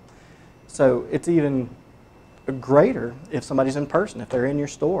support. So it's even greater if somebody's in person, if they're in your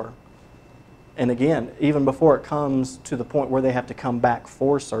store. And again, even before it comes to the point where they have to come back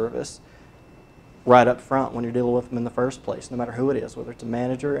for service, right up front when you're dealing with them in the first place, no matter who it is, whether it's a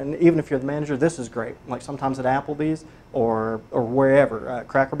manager. And even if you're the manager, this is great. Like sometimes at Applebee's or wherever,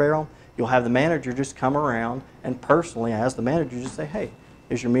 Cracker Barrel, you'll have the manager just come around and personally, as the manager, just say, hey,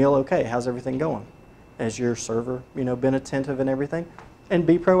 is your meal okay? How's everything going? Has your server, been attentive and everything? And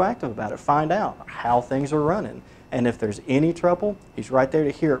be proactive about it. Find out how things are running. And if there's any trouble, he's right there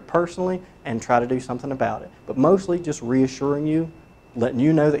to hear it personally and try to do something about it. But mostly just reassuring you, letting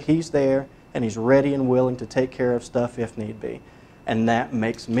you know that he's there and he's ready and willing to take care of stuff if need be. And that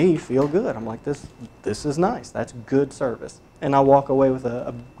makes me feel good. I'm like, this is nice. That's good service. And I walk away with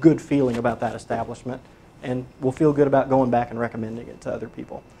a good feeling about that establishment and will feel good about going back and recommending it to other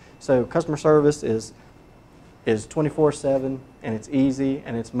people. So customer service is 24/7, and it's easy,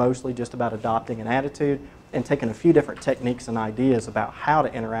 and it's mostly just about adopting an attitude and taking a few different techniques and ideas about how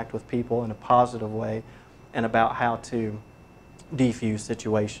to interact with people in a positive way and about how to defuse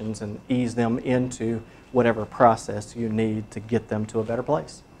situations and ease them into whatever process you need to get them to a better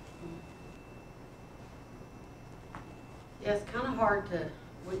place. Yeah, it's kind of hard to,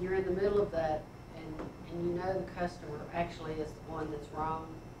 when you're in the middle of that and you know the customer actually is the one that's wrong,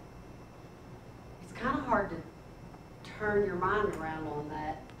 it's kind of hard to turn your mind around on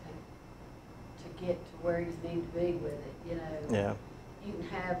that to get to where you need to be with it, Yeah. You can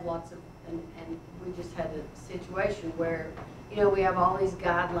have lots of, and we just had a situation where, we have all these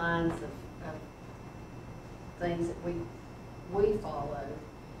guidelines of things that we follow.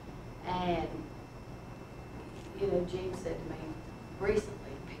 And, Gene said to me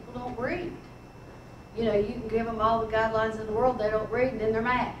recently, people don't read. You can give them all the guidelines in the world, they don't read, and then they're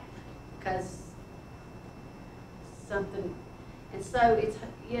mad because something, and so it's,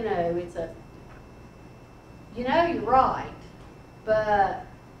 it's a, you're right, but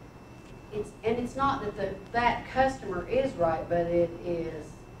it's not that that customer is right, but it is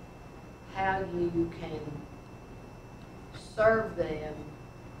how you can serve them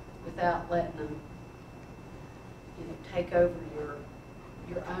without letting them, take over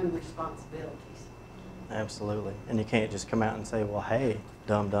your own responsibilities. Absolutely. And you can't just come out and say, well, hey,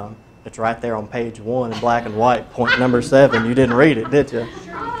 dum-dum, it's right there on page 1 in black and white, point number 7. You didn't read it, did you?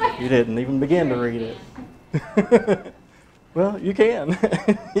 You didn't even begin to read it. Well, you can.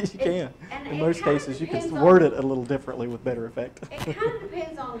 You can. In most cases, you can word it a little differently with better effect. It kind of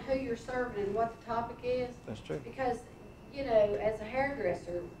depends on who you're serving and what the topic is. That's true. Because, as a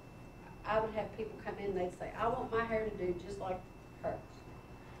hairdresser, I would have people come in and they'd say, I want my hair to do just like hers.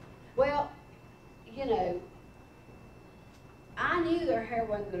 Well, I knew their hair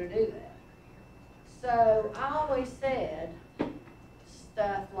wasn't going to do that. So I always said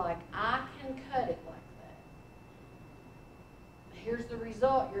stuff like, I can cut it like that. Here's the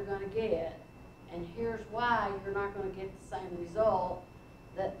result you're going to get, and here's why you're not going to get the same result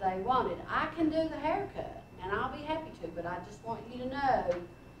that they wanted. I can do the haircut, and I'll be happy to, but I just want you to know,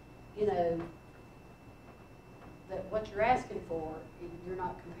 that what you're asking for, you're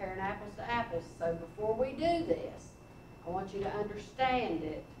not comparing apples to apples. So before we do this, I want you to understand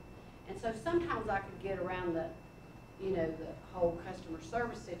it. And so sometimes I could get around the whole customer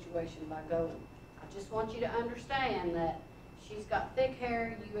service situation by going, I just want you to understand that she's got thick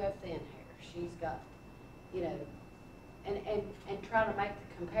hair, you have thin hair. She's got, and try to make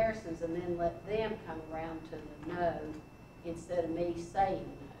the comparisons and then let them come around to the no instead of me saying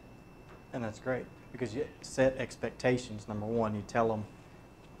no. And that's great because you set expectations. Number one, you tell them,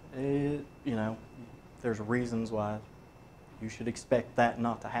 there's reasons why you should expect that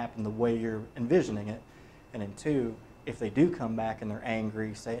not to happen the way you're envisioning it. And then 2, if they do come back and they're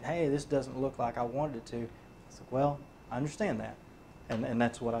angry, saying, hey, this doesn't look like I wanted it to, it's like, well, I understand that. And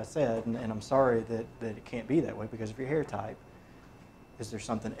that's what I said, and I'm sorry that it can't be that way because of your hair type. Is there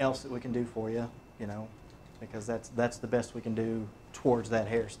something else that we can do for you? Because that's the best we can do towards that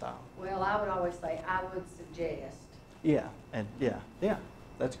hairstyle. Well, I would always say, I would suggest. Yeah, and yeah,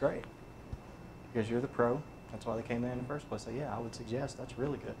 that's great. Because you're the pro, That's why they came there in the first place. So yeah, I would suggest that's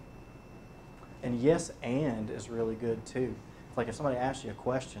really good. And yes and is really good too. It's like if somebody asks you a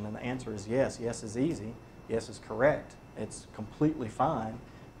question and the answer is yes, yes is easy, yes is correct, it's completely fine,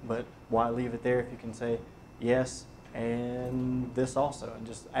 but why leave it there if you can say yes and this also, and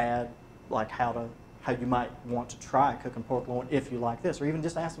just add like how you might want to try cooking pork loin if you like this, or even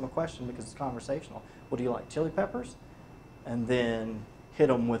just ask them a question because it's conversational. Well, do you like chili peppers? And then hit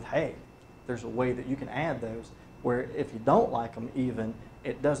them with, hey, there's a way that you can add those where if you don't like them even,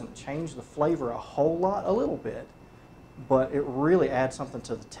 it doesn't change the flavor a whole lot, a little bit, but it really adds something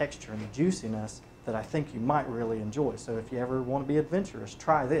to the texture and the juiciness that I think you might really enjoy. So if you ever want to be adventurous,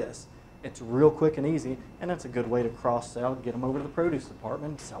 try this. It's real quick and easy, and it's a good way to cross-sell, get them over to the produce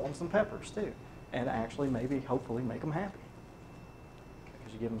department, and sell them some peppers too, and actually maybe, hopefully, make them happy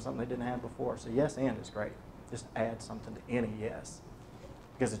because you give them something they didn't have before. So yes and is great. Just add something to any yes,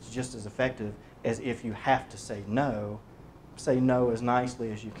 because it's just as effective as if you have to say no as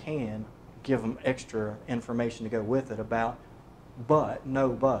nicely as you can, give them extra information to go with it about but, no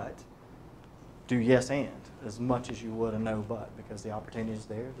but, do yes and as much as you would a no but, because the opportunity is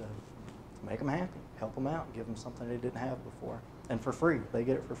there to make them happy, help them out, give them something they didn't have before. And for free, they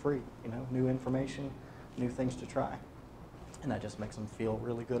get it for free, new information, new things to try. And that just makes them feel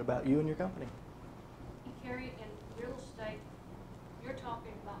really good about you and your company. Carrie, in real estate, you're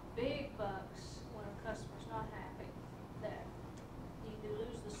talking about big bucks when a customer's not happy, that you either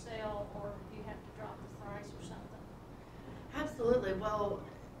lose the sale or you have to drop the price or something. Absolutely. Well,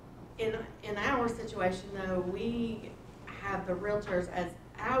 in our situation though, we have the realtors as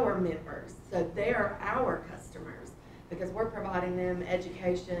our members, so they're our customers because we're providing them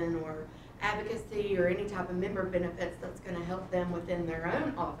education or advocacy or any type of member benefits that's going to help them within their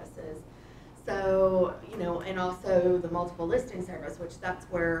own offices. So, and also the multiple listing service, which that's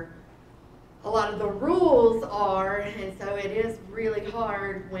where a lot of the rules are, and so it is really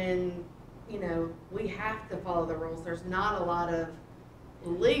hard when, we have to follow the rules. There's not a lot of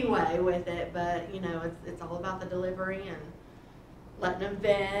leeway with it, but, it's all about the delivery and letting them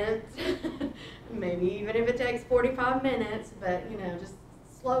vent, maybe even if it takes 45 minutes, but, just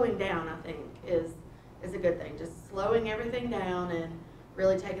slowing down, I think, is a good thing. Just slowing everything down and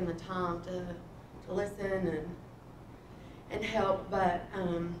really taking the time to listen and help, but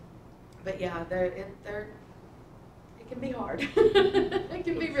yeah, it can be hard. It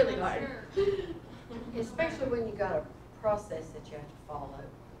can be really hard. Sure. Especially when you got a process that you have to follow.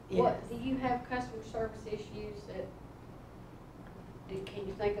 What, do you have customer service issues can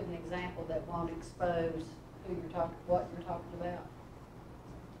you think of an example that won't expose what you're talking about?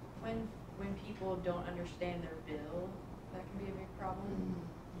 When people don't understand their bill, that can be a big problem. Mm-hmm.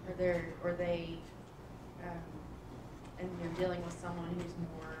 And you're dealing with someone who's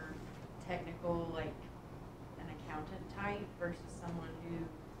more technical, like an accountant type, versus someone who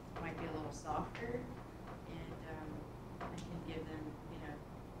might be a little softer, and can give them,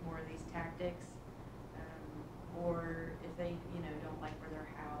 more of these tactics. Or if they, don't like where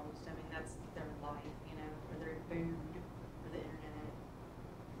they're housed, I mean, that's their life, or their food, or the internet.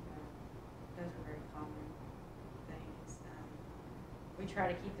 Those are very common things. We try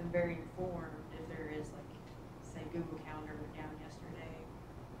to keep them very informed if there is, like, say, Google Calendar went down yesterday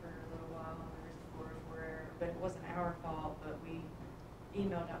for a little while, and there was a error, but it wasn't our fault, but we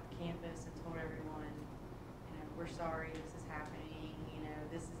emailed out the campus and told everyone, we're sorry this is happening,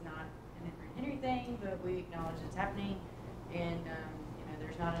 this is not an Henry thing, but we acknowledge it's happening, and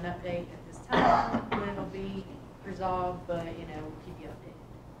there's not an update at this time when it'll be resolved, but we'll keep you updated.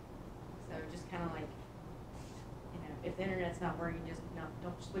 So just kind of like, if the internet's not working, just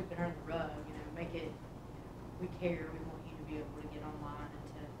don't sweep it under the rug. Make it. We care. We want you to be able to get online and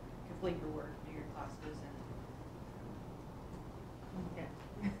to complete your work, do your classes, and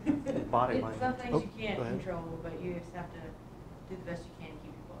Body some language. things you Go can't ahead. control, but you just have to do the best you can to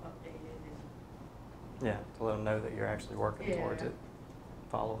keep people updated. Yeah, to let them know that you're actually working towards Yeah. it.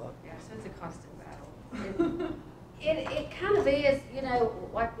 Follow up. Yeah, so it's a constant battle. It kind of is,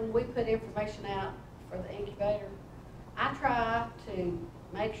 like when we put information out for the incubator, I try to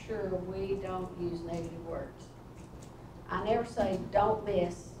make sure we don't use negative words. I never say, don't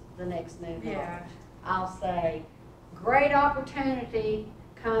miss the next new knowledge. Yeah. I'll say, great opportunity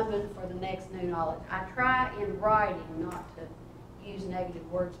coming for the next new knowledge. I try in writing not to use negative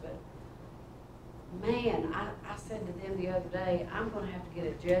words, but man, I said to them the other day, I'm going to have to get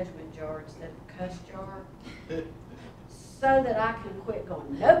a judgment jar instead of a cuss jar so that I can quit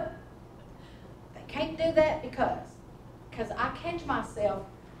going, nope, they can't do that because I catch myself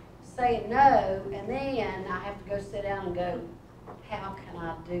saying no, and then I have to go sit down and go, how can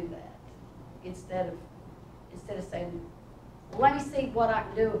I do that? Instead of instead of saying, well, let me see what I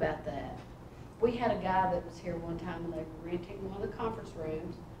can do about that. We had a guy that was here one time and they were renting one of the conference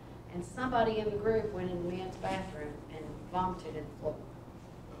rooms, and somebody in the group went in the men's bathroom and vomited in the floor.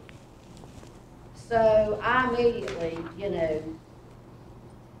 So I immediately,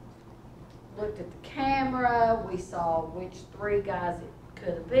 looked at the camera, we saw which 3 guys it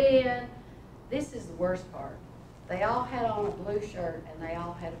could have been. This is the worst part. They all had on a blue shirt and they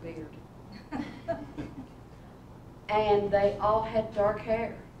all had a beard. And they all had dark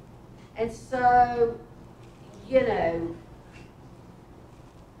hair. And so,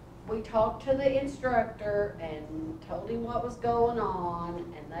 we talked to the instructor and told him what was going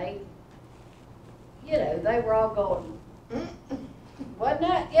on, and they were all going, wasn't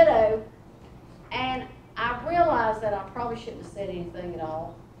that, and I realized that I probably shouldn't have said anything at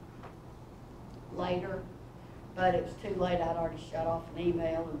all later, but it was too late. I'd already shut off an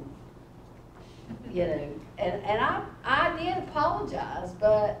email, and I did apologize,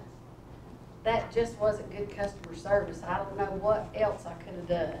 but that just wasn't good customer service. I don't know what else I could have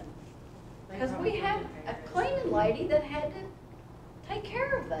done. Because we had a cleaning lady that had to take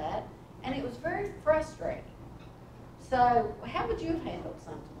care of that, and it was very frustrating. So how would you have handled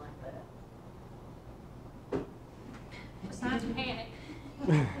something like that? Besides panic.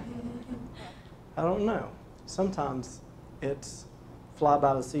 I don't know. Sometimes it's fly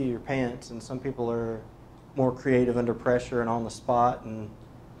by the seat of your pants, and some people are more creative under pressure and on the spot, and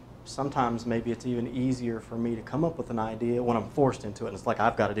sometimes maybe it's even easier for me to come up with an idea when I'm forced into it. And it's like,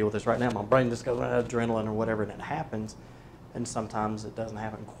 I've got to deal with this right now. My brain just goes adrenaline or whatever, and it happens. And sometimes it doesn't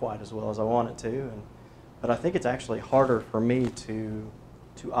happen quite as well as I want it to. But I think it's actually harder for me to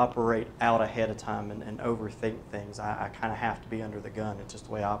operate out ahead of time and overthink things. I kind of have to be under the gun. It's just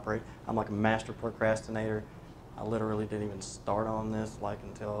the way I operate. I'm like a master procrastinator. I literally didn't even start on this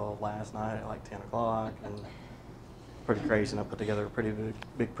until last night at like 10 o'clock. And pretty crazy, and I put together a pretty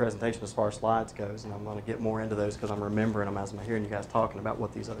big presentation as far as slides goes, and I'm going to get more into those because I'm remembering them as I'm hearing you guys talking about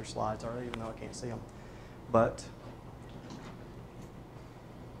what these other slides are, even though I can't see them. But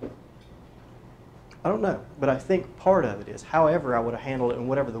I don't know, but I think part of it is, however I would have handled it and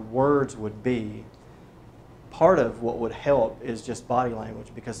whatever the words would be, part of what would help is just body language,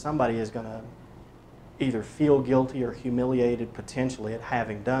 because somebody is going to either feel guilty or humiliated potentially at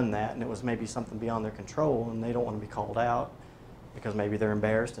having done that, and it was maybe something beyond their control, and they don't want to be called out because maybe they're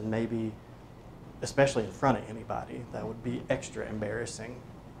embarrassed, and maybe, especially in front of anybody, that would be extra embarrassing.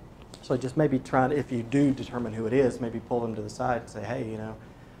 So just maybe trying to, if you do determine who it is, maybe pull them to the side and say, hey,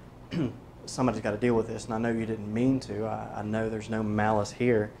 somebody's got to deal with this, and I know you didn't mean to. I know there's no malice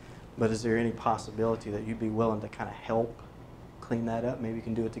here, but is there any possibility that you'd be willing to kind of help clean that up? Maybe you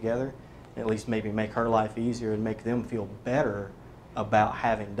can do it together. At least maybe make her life easier and make them feel better about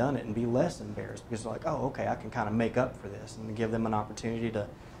having done it and be less embarrassed, because they're like, oh, okay, I can kind of make up for this, and give them an opportunity to,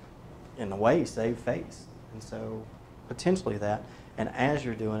 in a way, save face. And so potentially that. And as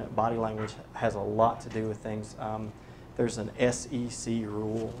you're doing it, body language has a lot to do with things. There's an SEC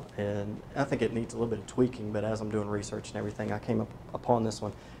rule, and I think it needs a little bit of tweaking, but as I'm doing research and everything, I came upon this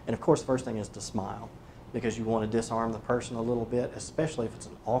one. And of course, the first thing is to smile, because you want to disarm the person a little bit, especially if it's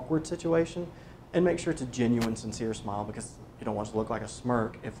an awkward situation, and make sure it's a genuine, sincere smile, because you don't want it to look like a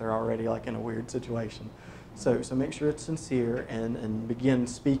smirk if they're already like in a weird situation. So make sure it's sincere, and begin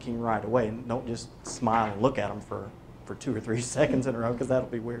speaking right away, and don't just smile and look at them for 2 or 3 seconds in a row, because that'll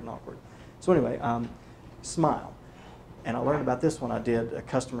be weird and awkward. So anyway, smile. And I learned about this when I did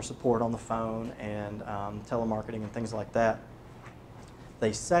customer support on the phone and telemarketing and things like that.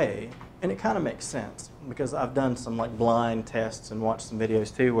 They say, and it kind of makes sense, because I've done some like blind tests and watched some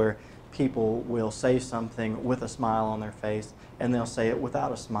videos too, where people will say something with a smile on their face and they'll say it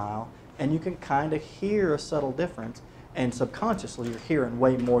without a smile, and you can kind of hear a subtle difference, and subconsciously you're hearing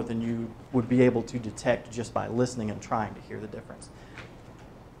way more than you would be able to detect just by listening and trying to hear the difference.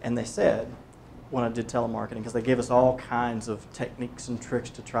 And they said, when I did telemarketing, because they gave us all kinds of techniques and tricks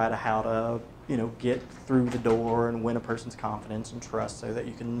to try to how to, get through the door and win a person's confidence and trust so that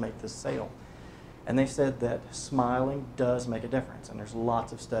you can make this sale. And they said that smiling does make a difference, and there's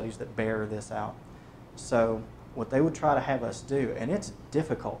lots of studies that bear this out. So what they would try to have us do, and it's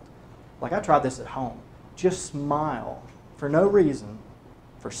difficult. Like, I tried this at home. Just smile for no reason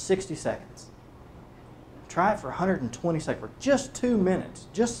for 60 seconds. Try it for 120 seconds, for just 2 minutes.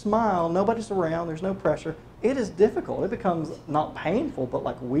 Just smile, nobody's around, there's no pressure. It is difficult. It becomes not painful, but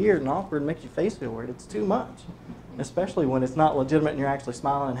like weird and awkward, makes your face feel weird. It's too much, especially when it's not legitimate and you're actually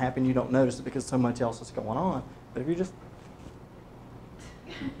smiling and happy and you don't notice it because so much else is going on. But if you just,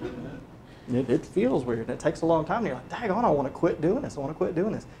 it feels weird, and it takes a long time, and you're like, daggone, I want to quit doing this, I want to quit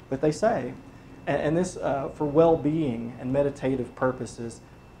doing this. But they say And this, for well-being and meditative purposes,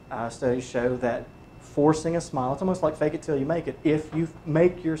 studies show that forcing a smile, it's almost like fake it till you make it. If you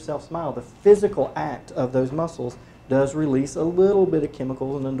make yourself smile, the physical act of those muscles does release a little bit of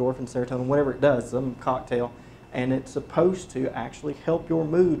chemicals, and endorphin, serotonin, whatever it does, some cocktail, and it's supposed to actually help your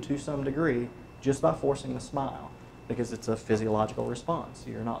mood to some degree just by forcing the smile, because it's a physiological response.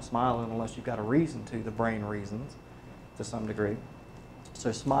 You're not smiling unless you've got a reason to, the brain reasons to some degree.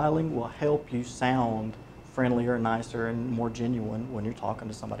 So smiling will help you sound friendlier, nicer, and more genuine when you're talking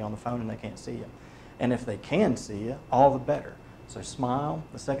to somebody on the phone and they can't see you. And if they can see you, all the better. So smile.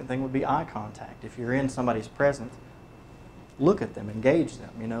 The second thing would be eye contact. If you're in somebody's presence, look at them, engage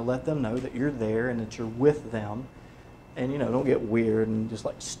them, let them know that you're there and that you're with them. And, don't get weird and just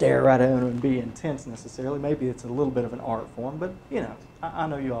like stare right at them and be intense necessarily. Maybe it's a little bit of an art form, but, I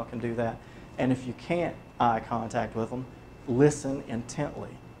know you all can do that. And if you can't eye contact with them, listen intently.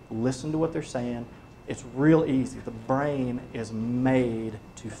 Listen to what they're saying. It's real easy. The brain is made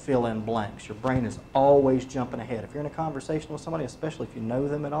to fill in blanks. Your brain is always jumping ahead. If you're in a conversation with somebody, especially if you know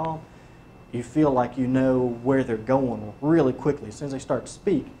them at all, you feel like you know where they're going really quickly. As soon as they start to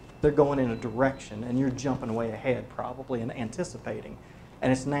speak, they're going in a direction, and you're jumping way ahead probably and anticipating.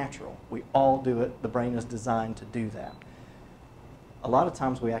 And it's natural. We all do it. The brain is designed to do that. A lot of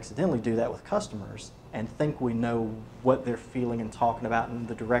times we accidentally do that with customers and think we know what they're feeling and talking about and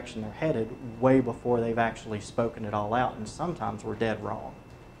the direction they're headed way before they've actually spoken it all out. And sometimes we're dead wrong.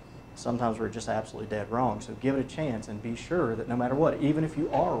 Sometimes we're just absolutely dead wrong. So give it a chance and be sure that no matter what, even if you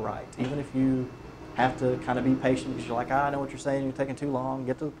are right, even if you have to kind of be patient because you're like, I know what you're saying, you're taking too long,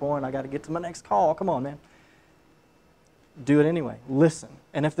 get to the point, I got to get to my next call, come on, man. Do it anyway. Listen.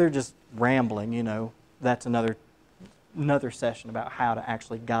 And if they're just rambling, that's another session about how to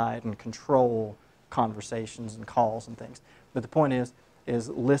actually guide and control conversations and calls and things. But the point is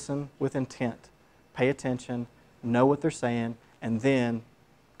listen with intent, pay attention, know what they're saying, and then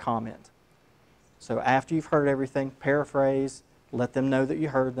comment. So after you've heard everything, paraphrase, let them know that you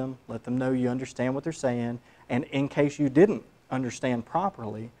heard them, let them know you understand what they're saying, and in case you didn't understand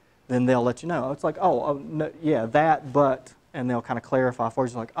properly, then they'll let you know. It's like, no, yeah, that, but, and they'll kind of clarify for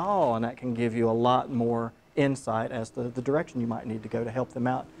you, like, and that can give you a lot more insight as to the direction you might need to go to help them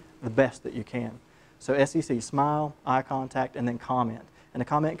out the best that you can. So SEC, smile, eye contact, and then comment. And a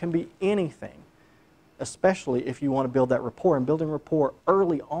comment can be anything, especially if you want to build that rapport. And building rapport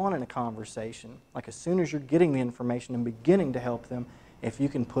early on in a conversation, like as soon as you're getting the information and beginning to help them, if you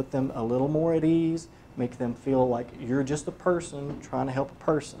can put them a little more at ease, make them feel like you're just a person trying to help a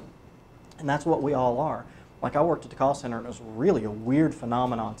person. And that's what we all are. Like I worked at the call center and it was really a weird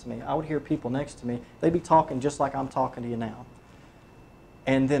phenomenon to me. I would hear people next to me, they'd be talking just like I'm talking to you now.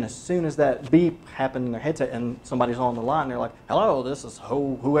 And then as soon as that beep happened in their headset and somebody's on the line, they're like, hello, this is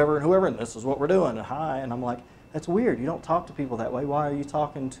whoever and whoever, and this is what we're doing, and hi. And I'm like, that's weird. You don't talk to people that way. Why are you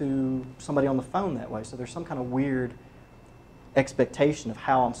talking to somebody on the phone that way? So there's some kind of weird expectation of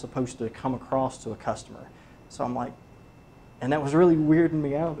how I'm supposed to come across to a customer. So I'm like, and that was really weirding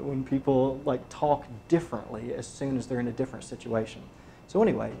me out when people like talk differently as soon as they're in a different situation. So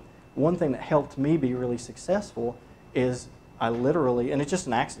anyway, one thing that helped me be really successful is I literally, and it's just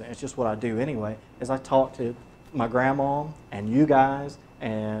an accident, it's just what I do anyway, is I talk to my grandma and you guys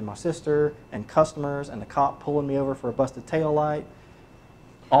and my sister and customers and the cop pulling me over for a busted tail light,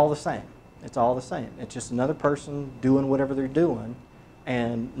 all the same. It's all the same. It's just another person doing whatever they're doing,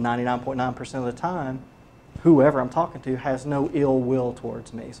 and 99.9% of the time, whoever I'm talking to has no ill will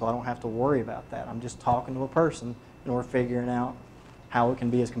towards me, so I don't have to worry about that. I'm just talking to a person and we're figuring out how it can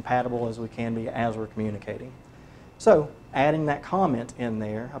be as compatible as we can be as we're communicating. So adding that comment in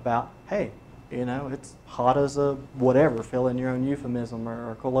there about, hey, it's hot as a whatever, fill in your own euphemism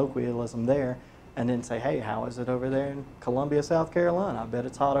or colloquialism there, and then say, hey, how is it over there in Columbia, South Carolina? I bet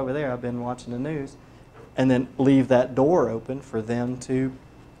it's hot over there. I've been watching the news. And then leave that door open for them to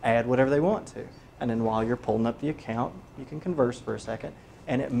add whatever they want to. And then while you're pulling up the account, you can converse for a second,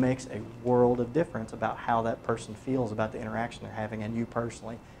 and it makes a world of difference about how that person feels about the interaction they're having and you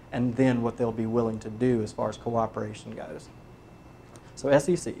personally, and then what they'll be willing to do as far as cooperation goes. So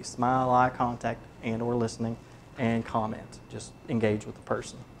SEC, smile, eye contact, and or listening, and comment. Just engage with the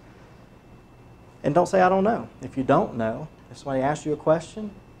person. And don't say, I don't know. If you don't know, if somebody asks you a question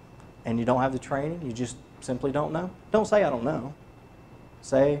and you don't have the training, you just simply don't know, don't say, I don't know.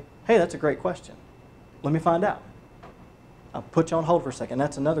 Say, hey, that's a great question. Let me find out. I'll put you on hold for a second.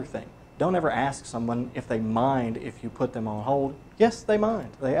 That's another thing. Don't ever ask someone if they mind if you put them on hold. Yes, they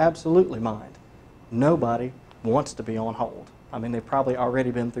mind. They absolutely mind. Nobody wants to be on hold. I mean, they've probably already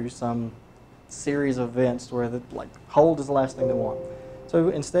been through some series of events where hold is the last thing they want. So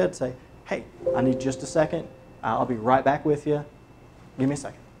instead say, hey, I need just a second. I'll be right back with you. Give me a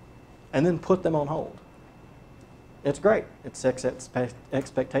second. And then put them on hold. It's great. It sets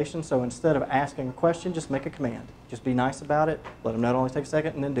expectations. So instead of asking a question, just make a command. Just be nice about it. Let them know it only takes a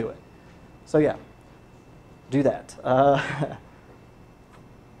second, and then do it. So yeah, do that.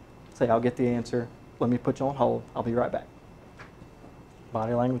 Say, I'll get the answer. Let me put you on hold. I'll be right back.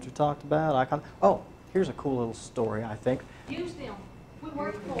 Body language we talked about. Oh, here's a cool little story, I think. Use them. We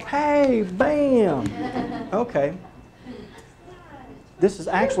work for them. Hey, bam. Okay. This is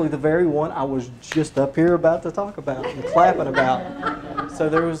actually the very one I was just up here about to talk about and clapping about. So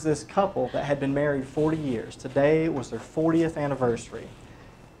there was this couple that had been married 40 years. Today was their 40th anniversary.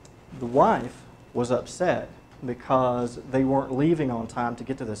 The wife was upset because they weren't leaving on time to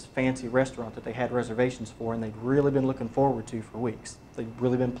get to this fancy restaurant that they had reservations for, and they'd really been looking forward to for weeks. They'd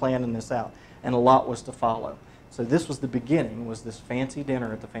really been planning this out, and a lot was to follow. So this was the beginning, was this fancy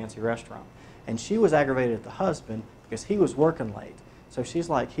dinner at the fancy restaurant. And she was aggravated at the husband because he was working late. So she's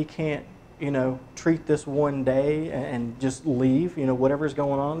like, he can't, treat this one day and just leave, whatever's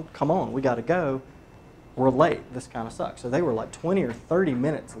going on. Come on, we got to go. We're late. This kind of sucks. So they were like 20 or 30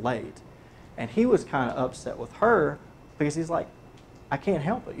 minutes late. And he was kind of upset with her because he's like, I can't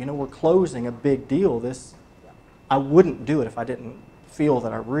help it. We're closing a big deal. I wouldn't do it if I didn't feel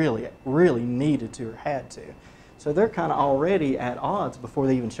that I really, really needed to or had to. So they're kind of already at odds before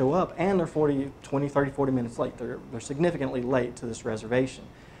they even show up, and they're 20, 30, 40 minutes late. They're significantly late to this reservation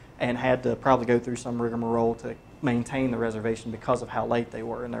and had to probably go through some rigmarole to maintain the reservation because of how late they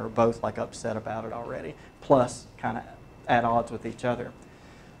were, and they were both like upset about it already, plus kind of at odds with each other.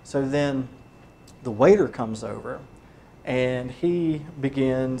 So then the waiter comes over, and he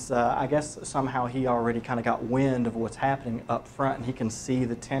begins, I guess somehow he already kind of got wind of what's happening up front, and he can see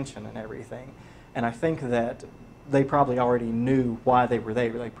the tension and everything. And I think that they probably already knew why they were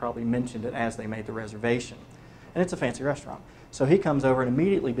there. They probably mentioned it as they made the reservation. And it's a fancy restaurant. So he comes over and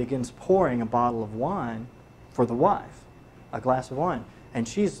immediately begins pouring a bottle of wine for the wife, a glass of wine. And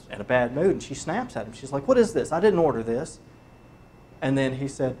she's in a bad mood, and she snaps at him. She's like, what is this? I didn't order this. And then he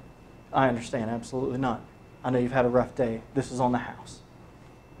said, I understand, absolutely not. I know you've had a rough day. This is on the house.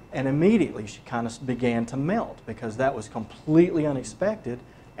 And immediately she kind of began to melt because that was completely unexpected.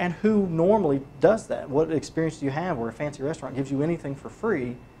 And who normally does that? What experience do you have where a fancy restaurant gives you anything for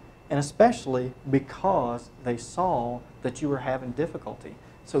free, and especially because they saw that you were having difficulty?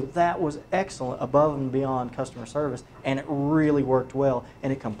 So that was excellent, above and beyond customer service, and it really worked well,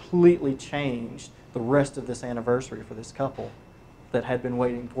 and it completely changed the rest of this anniversary for this couple that had been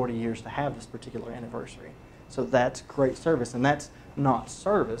waiting 40 years to have this particular anniversary. So that's great service, and that's not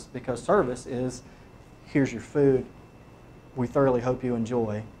service, because service is, here's your food, we thoroughly hope you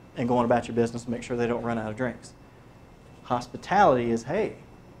enjoy, and go on about your business and make sure they don't run out of drinks. Hospitality is, hey,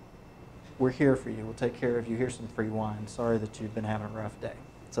 we're here for you. We'll take care of you. Here's some free wine. Sorry that you've been having a rough day.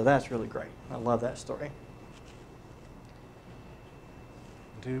 So that's really great. I love that story.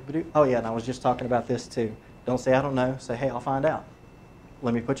 Oh yeah, and I was just talking about this too. Don't say I don't know. Say, hey, I'll find out.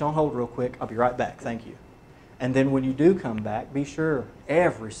 Let me put you on hold real quick. I'll be right back. Thank you. And then when you do come back, be sure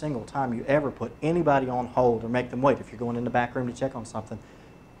every single time you ever put anybody on hold or make them wait, if you're going in the back room to check on something,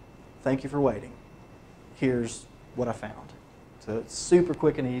 thank you for waiting. Here's what I found. So it's super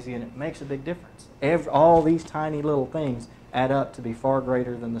quick and easy, and it makes a big difference. All these tiny little things add up to be far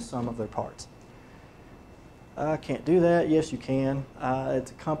greater than the sum of their parts. I can't do that. Yes, you can.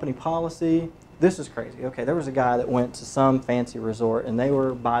 It's a company policy. This is crazy. Okay, there was a guy that went to some fancy resort, and they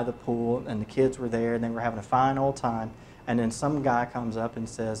were by the pool, and the kids were there, and they were having a fine old time. And then some guy comes up and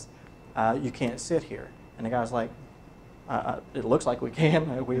says, you can't sit here. And the guy's like, it looks like we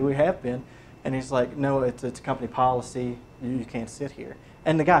can. We have been. And he's like, no, it's a company policy. You can't sit here.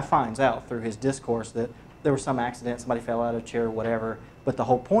 And the guy finds out through his discourse that there was some accident, somebody fell out of a chair, whatever. But the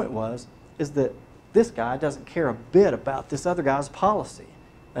whole point is that this guy doesn't care a bit about this other guy's policy.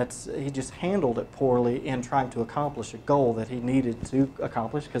 He just handled it poorly in trying to accomplish a goal that he needed to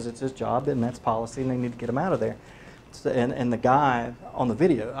accomplish, because it's his job and that's policy, and they need to get him out of there. So, and the guy on the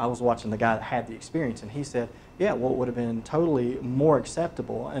video, I was watching the guy that had the experience, and he said, yeah, well, it would have been totally more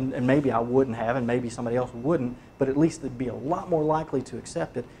acceptable, and maybe I wouldn't have, and maybe somebody else wouldn't, but at least they'd be a lot more likely to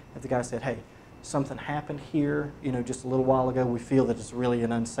accept it if the guy said, hey, something happened here, just a little while ago. We feel that it's really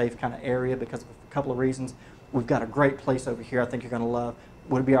an unsafe kind of area because of a couple of reasons. We've got a great place over here I think you're going to love.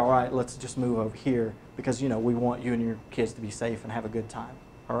 Would it be all right? Let's just move over here because, we want you and your kids to be safe and have a good time.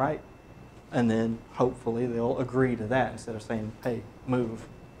 All right? And then hopefully they'll agree to that instead of saying, hey, move.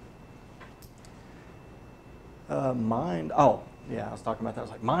 Mind. Oh, yeah, I was talking about that. I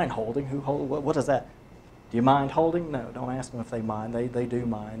was like, mind holding? What is that? Do you mind holding? No, don't ask them if they mind. They do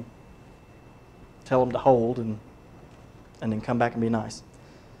mind. tell them to hold and then come back and be nice.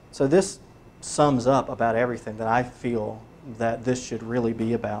 So this sums up about everything that I feel that this should really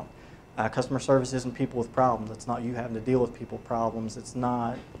be about. Customer service isn't people with problems. It's not you having to deal with people problems. It's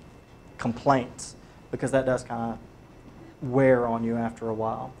not complaints, because that does kind of wear on you after a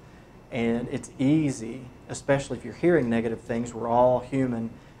while. And it's easy, especially if you're hearing negative things. We're all human,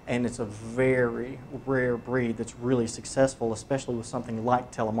 and it's a very rare breed that's really successful, especially with something like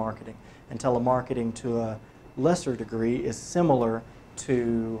telemarketing. And telemarketing, to a lesser degree, is similar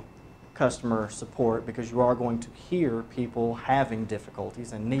to customer support, because you are going to hear people having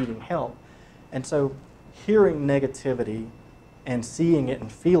difficulties and needing help. And so hearing negativity and seeing it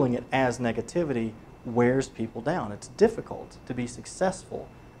and feeling it as negativity wears people down. It's difficult to be successful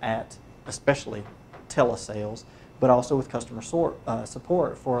at, especially telesales, but also with customer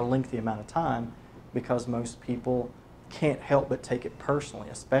support for a lengthy amount of time, because most people can't help but take it personally,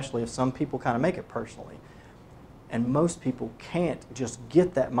 especially if some people kind of make it personally. And most people can't just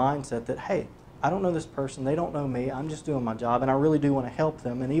get that mindset that, hey, I don't know this person, they don't know me, I'm just doing my job, and I really do want to help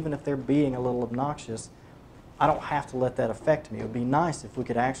them, and even if they're being a little obnoxious, I don't have to let that affect me. It would be nice if we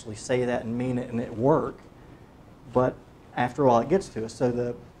could actually say that and mean it and it work, but after all, it gets to us. So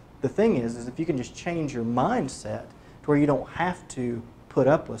the thing is if you can just change your mindset to where you don't have to put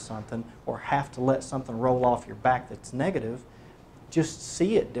up with something or have to let something roll off your back that's negative, just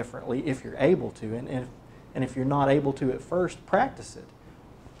see it differently if you're able to. And if you're not able to at first, practice it.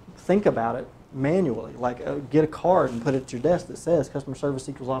 Think about it manually. Like get a card and put it at your desk that says customer service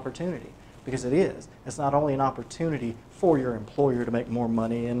equals opportunity, because it is. It's not only an opportunity for your employer to make more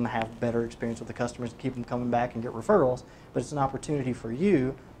money and have better experience with the customers and keep them coming back and get referrals, but it's an opportunity for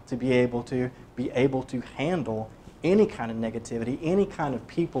you to be able to handle any kind of negativity, any kind of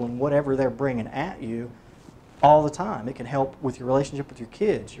people and whatever they're bringing at you all the time. It can help with your relationship with your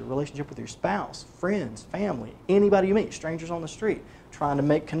kids, your relationship with your spouse, friends, family, anybody you meet, strangers on the street, trying to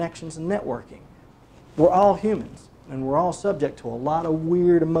make connections and networking. We're all humans, and we're all subject to a lot of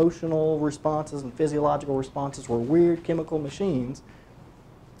weird emotional responses and physiological responses. We're weird chemical machines.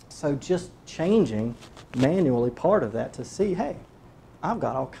 So just changing manually part of that to see, hey, I've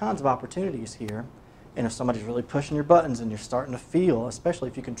got all kinds of opportunities here. And if somebody's really pushing your buttons and you're starting to feel, especially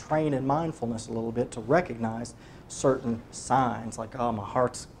if you can train in mindfulness a little bit to recognize certain signs, like, oh, my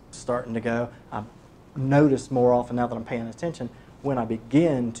heart's starting to go. I notice more often now that I'm paying attention when I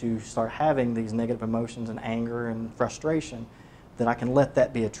begin to start having these negative emotions and anger and frustration, that I can let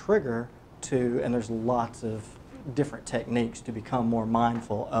that be a trigger to, and there's lots of different techniques to become more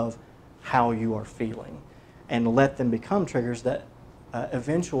mindful of how you are feeling and let them become triggers that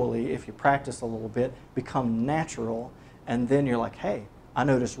eventually, if you practice a little bit, become natural, and then you're like, hey, I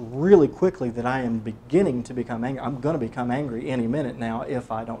notice really quickly that I am beginning to become angry. I'm going to become angry any minute now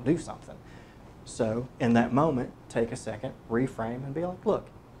if I don't do something. So in that moment, take a second, reframe, and be like, look,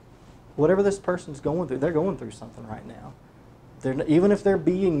 whatever this person's going through, they're going through something right now. Even if they're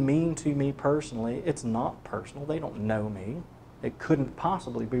being mean to me personally, it's not personal. They don't know me. It couldn't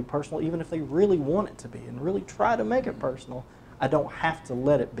possibly be personal, even if they really want it to be and really try to make it personal. I don't have to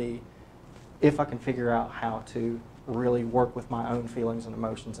let it be if I can figure out how to really work with my own feelings and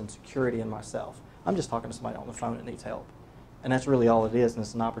emotions and security in myself. I'm just talking to somebody on the phone that needs help. And that's really all it is, and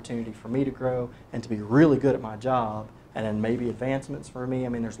it's an opportunity for me to grow and to be really good at my job, and then maybe advancements for me. I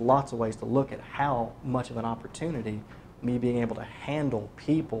mean, there's lots of ways to look at how much of an opportunity me being able to handle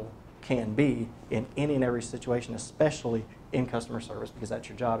people can be in any and every situation, especially in customer service, because that's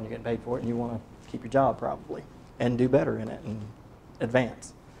your job and you're getting paid for it, and you want to keep your job probably and do better in it and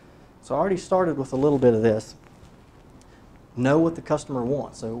advance. So I already started with a little bit of this. Know what the customer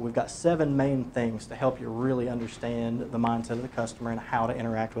wants. So we've got 7 main things to help you really understand the mindset of the customer and how to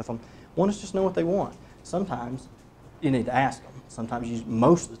interact with them. One is just know what they want. Sometimes you need to ask them. Sometimes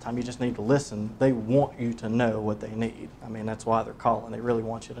most of the time you just need to listen. They want you to know what they need. I mean, that's why they're calling. They really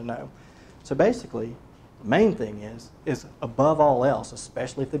want you to know. So basically, the main thing is above all else,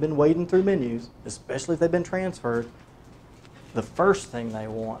 especially if they've been wading through menus, especially if they've been transferred, the first thing they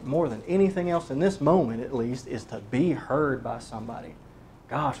want, more than anything else in this moment at least, is to be heard by somebody.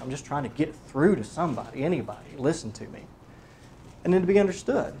 Gosh, I'm just trying to get through to somebody, anybody, listen to me. And then to be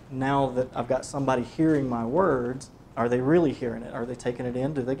understood. Now that I've got somebody hearing my words, are they really hearing it? Are they taking it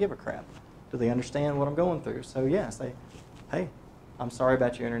in? Do they give a crap? Do they understand what I'm going through? So yes, hey, I'm sorry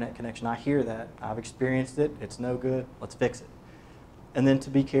about your internet connection. I hear that. I've experienced it. It's no good. Let's fix it. And then to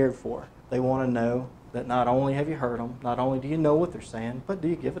be cared for. They want to know that not only have you heard them, not only do you know what they're saying, but do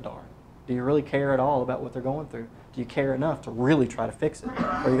you give a darn? Do you really care at all about what they're going through? Do you care enough to really try to fix it? Or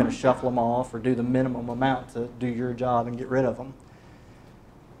are you going to shuffle them off or do the minimum amount to do your job and get rid of them?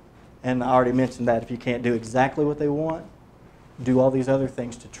 And I already mentioned that if you can't do exactly what they want, do all these other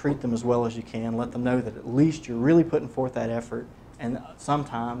things to treat them as well as you can. Let them know that at least you're really putting forth that effort, and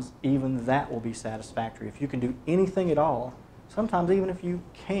sometimes even that will be satisfactory. If you can do anything at all, sometimes even if you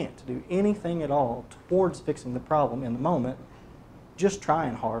can't do anything at all towards fixing the problem in the moment, just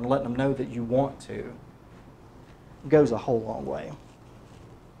trying hard and letting them know that you want to goes a whole long way.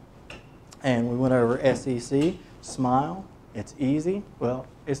 And we went over SEC, smile. It's easy. Well,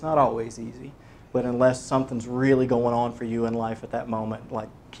 it's not always easy, but unless something's really going on for you in life at that moment, like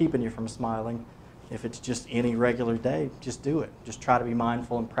keeping you from smiling, if it's just any regular day, just do it. Just try to be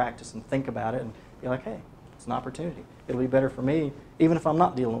mindful and practice and think about it and be like, hey, it's an opportunity. It'll be better for me, even if I'm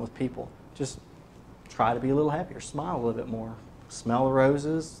not dealing with people. Just try to be a little happier. Smile a little bit more. Smell the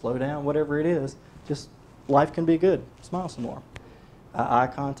roses, slow down, whatever it is. Just life can be good. Smile some more. Eye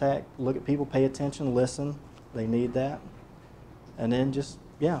contact, look at people, pay attention, listen. They need that. And then just,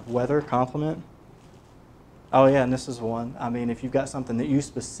 yeah, weather, compliment. Oh yeah, and this is one. I mean, if you've got something that you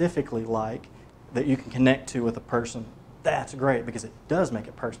specifically like that you can connect to with a person, that's great because it does make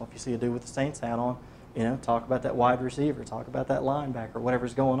it personal. If you see a dude with the Saints hat on, you know, talk about that wide receiver, talk about that linebacker,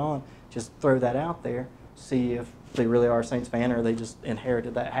 whatever's going on. Just throw that out there. See if they really are a Saints fan or they just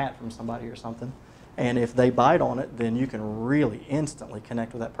inherited that hat from somebody or something. And if they bite on it, then you can really instantly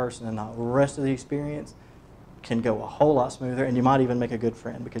connect with that person, and the rest of the experience can go a whole lot smoother, and you might even make a good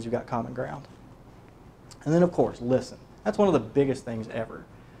friend because you've got common ground. And then, of course, listen. That's one of the biggest things ever.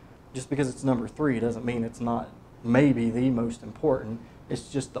 Just because it's number 3 doesn't mean it's not maybe the most important. It's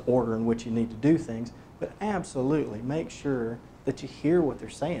just the order in which you need to do things. But absolutely make sure that you hear what they're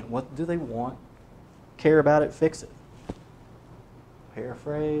saying. What do they want? Care about it, fix it.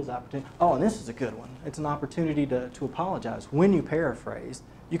 Paraphrase, opportunity. Oh, and this is a good one. It's an opportunity to apologize. When you paraphrase,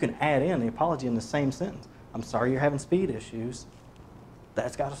 you can add in the apology in the same sentence. I'm sorry you're having speed issues.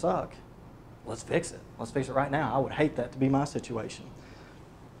 That's got to suck. Let's fix it. Let's fix it right now. I would hate that to be my situation.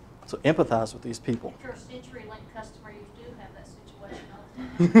 So empathize with these people. If you're a CenturyLink customer, you do have that situation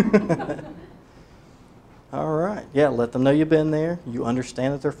all the time. All right. Yeah, let them know you've been there. You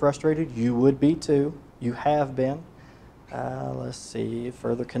understand that they're frustrated. You would be too. You have been. Let's see.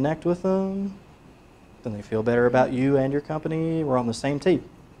 Further connect with them. Then they feel better about you and your company. We're on the same team.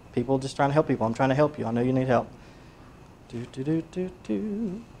 People just trying to help people. I'm trying to help you. I know you need help.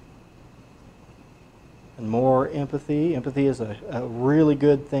 And more empathy. Empathy is a really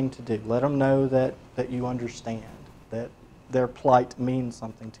good thing to do. Let them know that you understand, that their plight means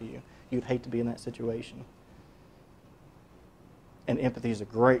something to you. You'd hate to be in that situation. And empathy is a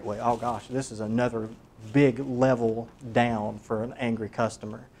great way. Oh gosh, this is another big level down for an angry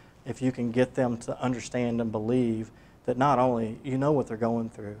customer. If you can get them to understand and believe that not only you know what they're going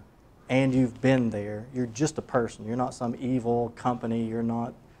through and you've been there, you're just a person. You're not some evil company. You're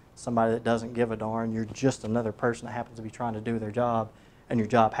not somebody that doesn't give a darn. You're just another person that happens to be trying to do their job, and your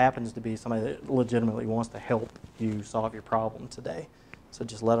job happens to be somebody that legitimately wants to help you solve your problem today. So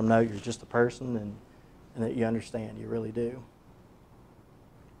just let them know you're just a person and that you understand. You really do.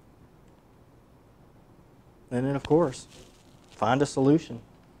 And then, of course, find a solution.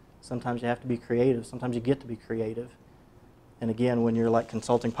 Sometimes you have to be creative. Sometimes you get to be creative. And again, when you're like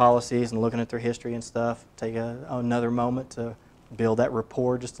consulting policies and looking at their history and stuff, take another moment to build that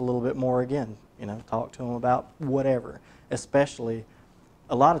rapport just a little bit more again. You know, talk to them about whatever. Especially,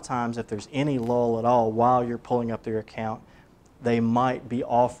 a lot of times if there's any lull at all while you're pulling up their account, they might be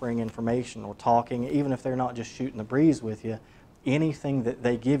offering information or talking, even if they're not just shooting the breeze with you. Anything that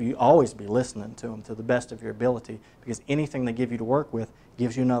they give you, always be listening to them to the best of your ability, because anything they give you to work with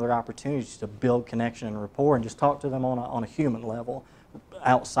gives you another opportunity to build connection and rapport, and just talk to them on a human level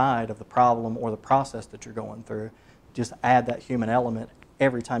outside of the problem or the process that you're going through. Just add that human element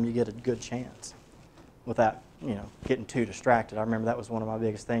every time you get a good chance without, you know, getting too distracted. I remember that was one of my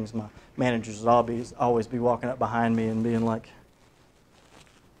biggest things. My managers would always be walking up behind me and being like,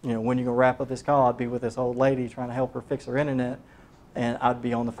 you know, when you gonna wrap up this call? I'd be with this old lady trying to help her fix her internet, and I'd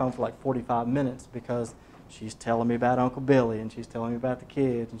be on the phone for like 45 minutes because she's telling me about Uncle Billy, and she's telling me about the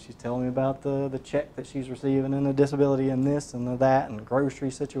kids, and she's telling me about the check that she's receiving and the disability and this and the that and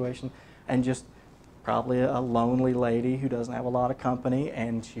grocery situation, and just probably a lonely lady who doesn't have a lot of company,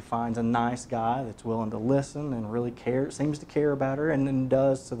 and she finds a nice guy that's willing to listen and really seems to care about her, and then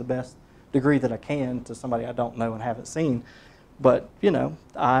does to the best degree that I can to somebody I don't know and haven't seen. But, you know,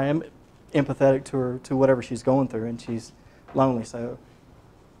 I am empathetic to her, to whatever she's going through, and she's lonely. So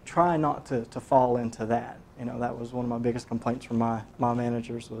try not to fall into that. You know, that was one of my biggest complaints from my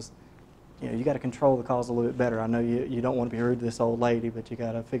managers was, you know, you got to control the calls a little bit better. I know you don't want to be rude to this old lady, but you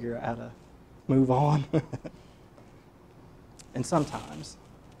got to figure out how to move on. And sometimes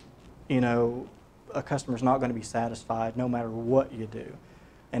you know, a customer's not going to be satisfied no matter what you do.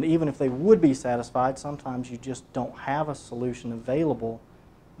 And even if they would be satisfied, sometimes you just don't have a solution available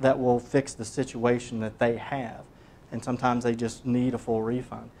that will fix the situation that they have. And sometimes they just need a full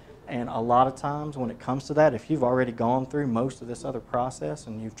refund. And a lot of times when it comes to that, if you've already gone through most of this other process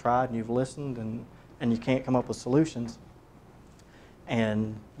and you've tried and you've listened and you can't come up with solutions,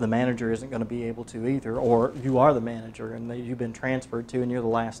 and the manager isn't going to be able to either, or you are the manager and you've been transferred to and you're the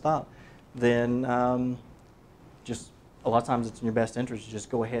last stop, then just a lot of times it's in your best interest to just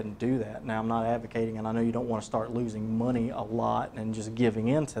go ahead and do that. Now, I'm not advocating, and I know you don't want to start losing money a lot and just giving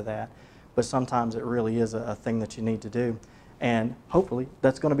in to that, but sometimes it really is a thing that you need to do. And hopefully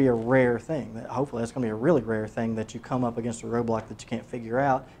that's going to be a rare thing. Hopefully that's going to be a really rare thing that you come up against a roadblock that you can't figure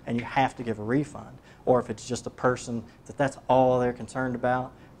out and you have to give a refund. Or if it's just a person that's all they're concerned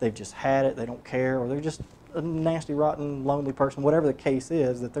about, they've just had it, they don't care, or they're just a nasty, rotten, lonely person, whatever the case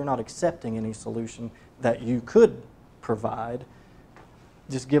is, that they're not accepting any solution that you could provide,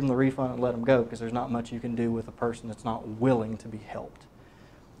 just give them the refund and let them go, because there's not much you can do with a person that's not willing to be helped.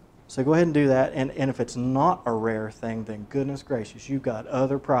 So go ahead and do that, and if it's not a rare thing, then goodness gracious, you've got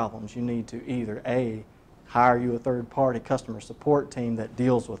other problems. You need to either A, hire you a third-party customer support team that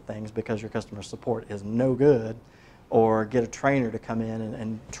deals with things because your customer support is no good, or get a trainer to come in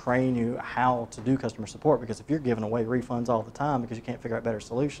and train you how to do customer support, because if you're giving away refunds all the time because you can't figure out better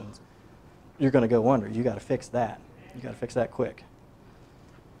solutions, you're going to go under. You got to fix that. You got to fix that quick.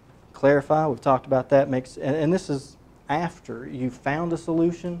 Clarify, we've talked about that. And this is after you've found a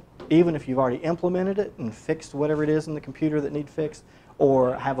solution, even if you've already implemented it and fixed whatever it is in the computer that needs fixed,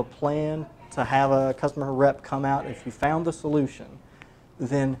 or have a plan to have a customer rep come out. If you found the solution,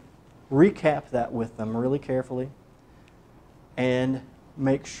 then recap that with them really carefully and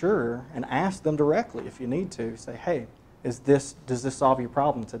make sure and ask them directly if you need to. Say, hey, does this solve your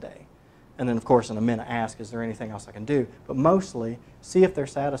problem today? And then, of course, in a minute, ask, is there anything else I can do? But mostly, see if they're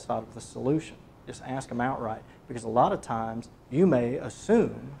satisfied with the solution. Just ask them outright. Because a lot of times, you may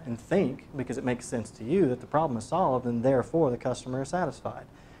assume and think, because it makes sense to you, that the problem is solved, and therefore the customer is satisfied.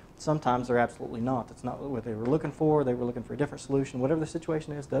 Sometimes they're absolutely not. That's not what they were looking for. They were looking for a different solution. Whatever the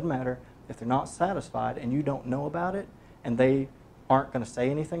situation is, doesn't matter. If they're not satisfied and you don't know about it, and they aren't going to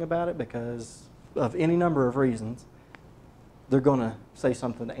say anything about it because of any number of reasons, they're going to say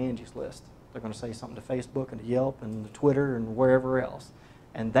something to Angie's List. They're going to say something to Facebook and to Yelp and to Twitter and wherever else.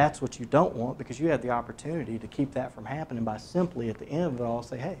 And that's what you don't want, because you have the opportunity to keep that from happening by simply at the end of it all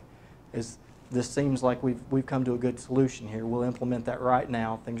say, hey, this seems like we've come to a good solution here. We'll implement that right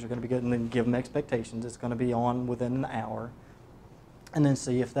now. Things are going to be good. And then give them expectations. It's going to be on within an hour. And then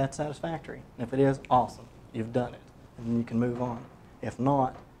see if that's satisfactory. And if it is, awesome. You've done it. And then you can move on. If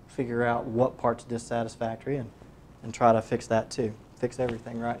not, figure out what part's dissatisfactory and try to fix that too. Fix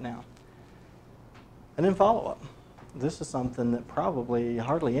everything right now. And then follow up. This is something that probably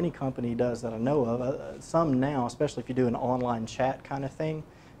hardly any company does that I know of. Some now, especially if you do an online chat kind of thing,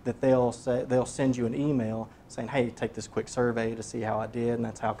 that they'll send you an email saying, hey, take this quick survey to see how I did, and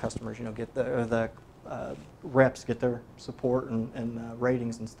that's how customers, get the reps get their support and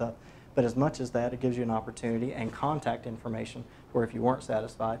ratings and stuff. But as much as that, it gives you an opportunity and contact information where if you weren't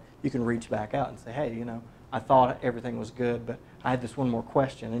satisfied, you can reach back out and say, hey, I thought everything was good, but I had this one more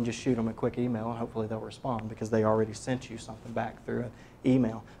question, and just shoot them a quick email, and hopefully they'll respond because they already sent you something back through an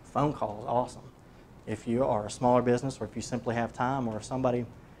email. Phone call is awesome. If you are a smaller business, or if you simply have time, or if somebody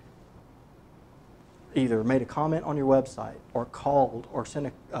either made a comment on your website or called or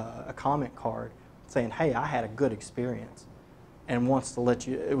sent a comment card saying, hey, I had a good experience, and wants to let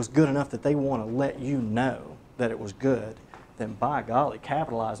you, it was good enough that they want to let you know that it was good, then by golly,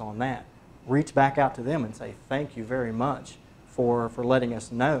 capitalize on that. Reach back out to them and say, thank you very much for letting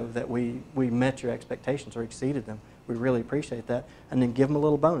us know that we met your expectations or exceeded them. We really appreciate that. And then give them a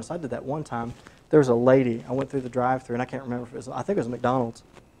little bonus. I did that one time. There was a lady, I went through the drive-thru, and I can't remember if it was, I think it was McDonald's.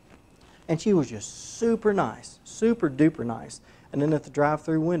 And she was just super nice, super duper nice. And then at the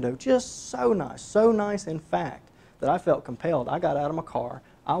drive-thru window, just so nice in fact, that I felt compelled. I got out of my car,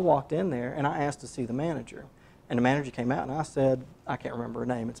 I walked in there, and I asked to see the manager. And the manager came out, and I said, I can't remember her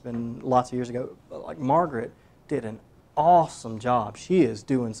name, it's been lots of years ago, but like Margaret did an awesome job. She is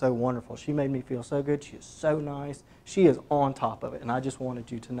doing so wonderful. She made me feel so good. She is so nice. She is on top of it, and I just wanted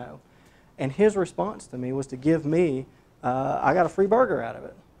you to know. And his response to me was to give me, I got a free burger out of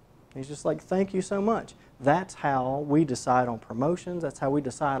it. He's just like, thank you so much. That's how we decide on promotions. That's how we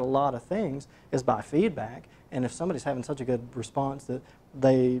decide a lot of things, is by feedback. And if somebody's having such a good response that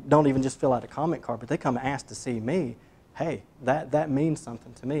they don't even just fill out a comment card, but they come ask to see me, hey, that means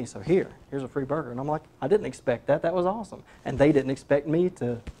something to me. So here's a free burger. And I'm like, I didn't expect that. That was awesome. And they didn't expect me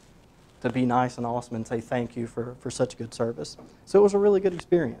to to be nice and awesome and say thank you for such good service. So it was a really good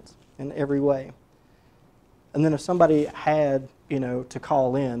experience in every way. And then if somebody had, to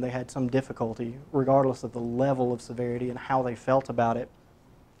call in, they had some difficulty, regardless of the level of severity and how they felt about it,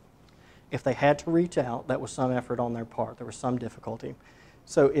 if they had to reach out, that was some effort on their part. There was some difficulty.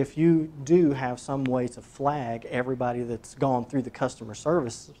 So if you do have some way to flag everybody that's gone through the customer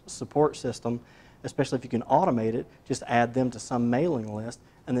service support system, especially if you can automate it, just add them to some mailing list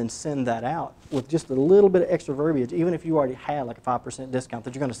and then send that out with just a little bit of extra verbiage, even if you already had like a 5% discount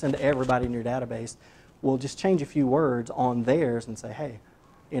that you're going to send to everybody in your database. We'll just change a few words on theirs and say, hey,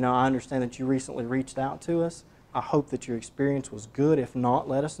 I understand that you recently reached out to us. I hope that your experience was good. If not,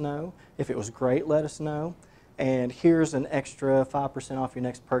 let us know. If it was great, let us know. And here's an extra 5% off your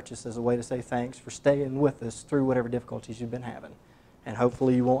next purchase as a way to say thanks for staying with us through whatever difficulties you've been having. And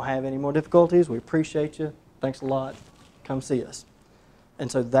hopefully you won't have any more difficulties. We appreciate you. Thanks a lot. Come see us.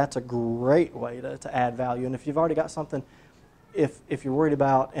 And so that's a great way to add value. And if you've already got something, if you're worried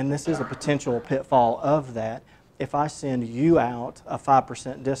about, and this is a potential pitfall of that, if I send you out a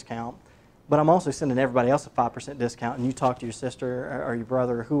 5% discount, but I'm also sending everybody else a 5% discount, and you talk to your sister or your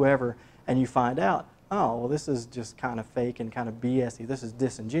brother or whoever, and you find out, oh, well, this is just kind of fake and kind of BS-y. This is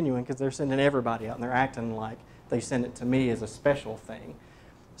disingenuous because they're sending everybody out, and they're acting like they send it to me as a special thing.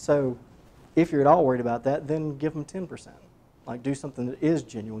 So if you're at all worried about that, then give them 10%. Like, do something that is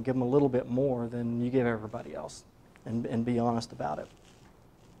genuine. Give them a little bit more than you give everybody else, and be honest about it.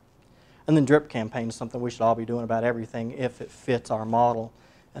 And then drip campaign is something we should all be doing about everything if it fits our model.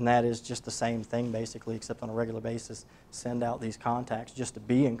 And that is just the same thing, basically, except on a regular basis. Send out these contacts just to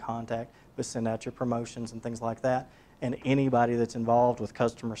be in contact, but send out your promotions and things like that. And anybody that's involved with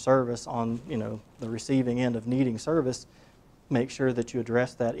customer service on, the receiving end of needing service, make sure that you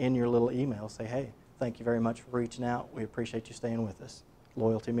address that in your little email. Say, hey, thank you very much for reaching out. We appreciate you staying with us.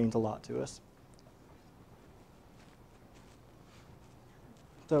 Loyalty means a lot to us.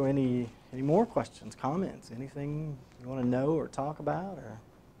 So any more questions, comments, anything you want to know or talk about? Or?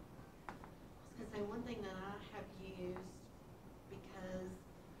 I was going to say one thing that I have used, because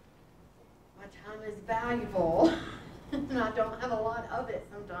my time is valuable and I don't have a lot of it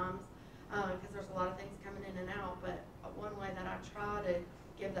sometimes, because there's a lot of things coming in and out, but one way that I try to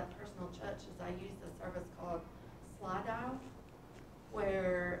give that personal touch is I use the service called Slide Dial,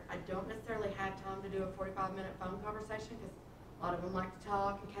 where I don't necessarily have time to do a 45-minute phone conversation because a lot of them like to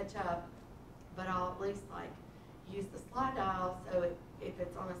talk and catch up, but I'll at least use the slide dial, so if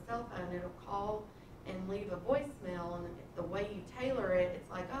it's on a cell phone, it'll call and leave a voicemail, and the way you tailor it, it's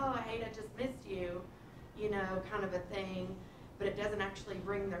like, oh, I hate I just missed you, kind of a thing, but it doesn't actually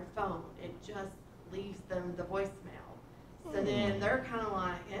ring their phone. It just leaves them the voicemail. So then they're kind of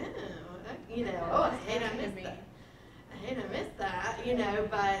like, oh, I hate I missed that. I hate I missed that,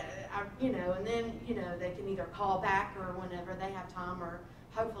 but, and then, they can either call back or whenever they have time, or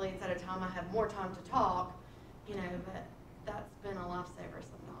hopefully it's at a time I have more time to talk, but that's been a lifesaver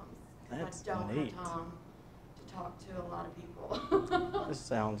sometimes. That's I don't neat. have time to talk to a lot of people. This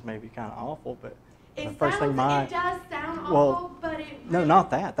sounds maybe kind of awful, but the It first thing does sound awful, well, but it no, really, not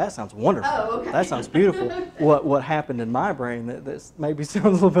that. That sounds wonderful. Oh, okay. That sounds beautiful. What happened in my brain that maybe sounds a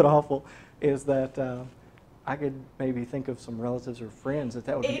little bit awful is that I could maybe think of some relatives or friends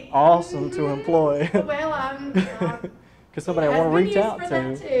that would be awesome to employ. Well, I'm because somebody I want to reach out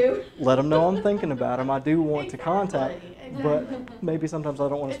to, too. let them know I'm thinking about them. I do want to contact, Exactly. but maybe sometimes I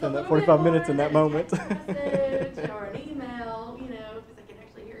don't want to It's a spend that little bit 45 more minutes in that than a moment. text message or an email, because I can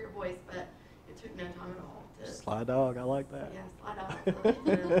actually hear your voice, but it took no time at all to. Sly dog, I like that. Yeah, slide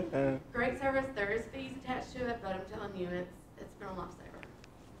off. Great service. There is fees attached to it, but I'm telling you, it's been a lifesaver.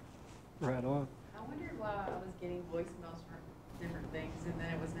 Right on. I wondered why I was getting voicemails from different things and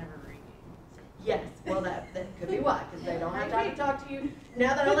then it was never ringing. Yes, well, that could be why, because they don't have time to talk to you.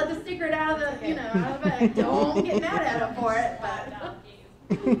 Now that I let the secret out of the, out of the bag, don't get mad at them for it, but.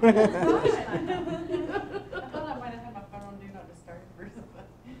 I thought I might have had my phone on Do Not Disturb or something.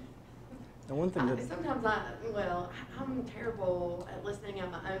 The one thing that Sometimes I'm terrible at listening at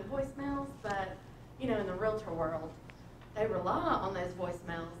my own voicemails, but, in the realtor world, they rely on those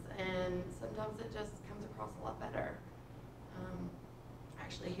voicemails, and sometimes it just comes across a lot better.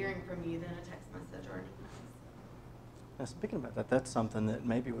 Actually hearing from you than a text message or anything. Now, speaking about that, that's something that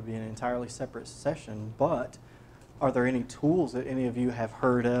maybe would be an entirely separate session, but are there any tools that any of you have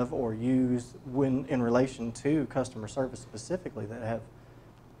heard of or used when in relation to customer service specifically that have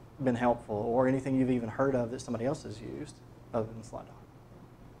been helpful, or anything you've even heard of that somebody else has used other than Slido?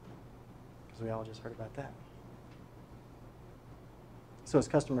 Because we all just heard about that. So is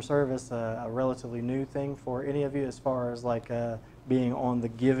customer service a relatively new thing for any of you as far as being on the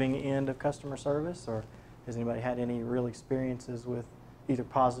giving end of customer service, or has anybody had any real experiences with either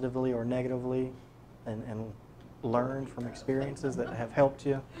positively or negatively and learned from experiences that have helped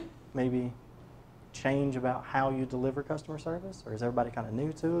you maybe change about how you deliver customer service? Or is everybody kind of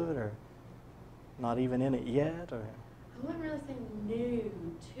new to it, or not even in it yet? Or I wouldn't really say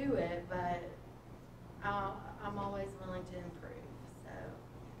new to it, but I'm always willing to improve. So,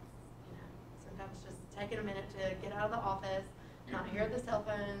 you know, sometimes just taking a minute to get out of the office, not hear the cell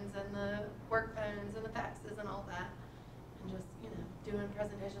phones and the work phones and the faxes and all that, and just, you know, doing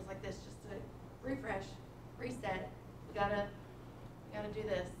presentations like this just to refresh, reset. We gotta do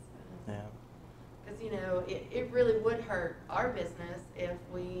this. yeah, Because, you know, it really would hurt our business if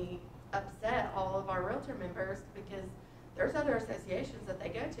we upset all of our realtor members, because there's other associations that they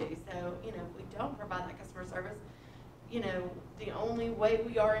go to. So, you know, if we don't provide that customer service, you know, the only way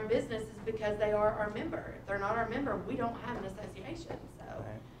we are in business is because they are our member. If they're not our member, we don't have an association. So,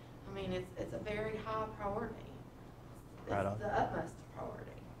 right. I mean, it's a very high priority. It's Right on. the utmost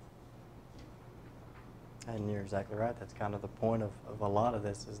priority. And you're exactly right. That's kind of the point of a lot of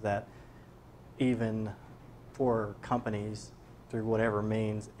this, is that even for companies, through whatever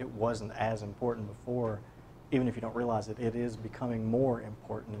means, it wasn't as important before. Even if you don't realize it, it is becoming more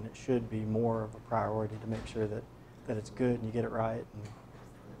important, and it should be more of a priority to make sure that it's good and you get it right. And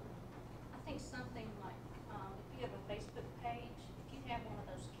I think something like, if you have a Facebook page, if you have one of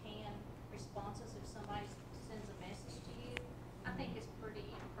those canned responses, if somebody sends a message to you, I think it's pretty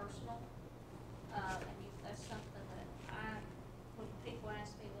impersonal. That's something that when people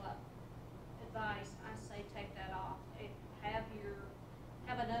ask me what advice, I say take that off.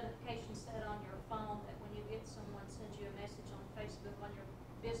 Have a notification set on your phone that when you get someone sends you a message on Facebook on your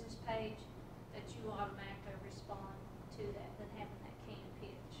business page, that you automatically respond to that than having that canned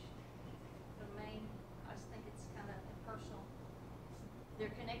pitch. For me, I just think it's kind of impersonal.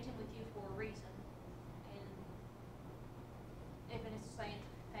 They're connecting with you for a reason, and even it's saying,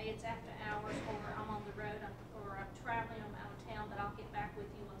 hey, it's after hours, or I'm on the road, or I'm traveling, I'm out of town, but I'll get back with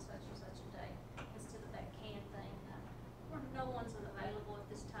you on such and such a day, instead of that canned thing. Or no one's available at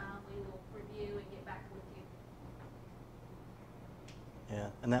this time, we will review and get back with you. yeah,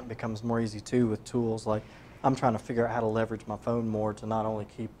 and that becomes more easy too with tools. Like, I'm trying to figure out how to leverage my phone more to not only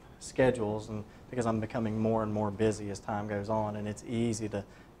keep schedules, and because I'm becoming more and more busy as time goes on, and it's easy to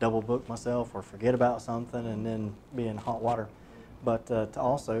double book myself or forget about something and then be in hot water. But to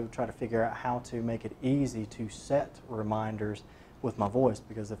also try to figure out how to make it easy to set reminders with my voice,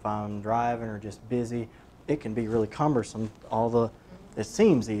 because if I'm driving or just busy, it can be really cumbersome. It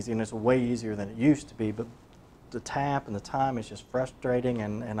seems easy, and it's way easier than it used to be, but the tap and the time is just frustrating,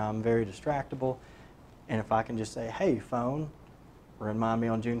 and I'm very distractible. And if I can just say, hey, phone, remind me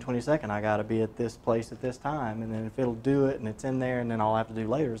on June 22nd, I got to be at this place at this time, and then if it'll do it and it's in there, and then all I have to do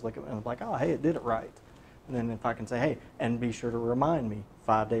later is look at it and I'm like, oh, hey, it did it right. And then if I can say, hey, and be sure to remind me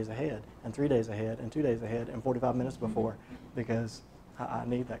 5 days ahead, and 3 days ahead, and 2 days ahead, and 45 minutes before, because I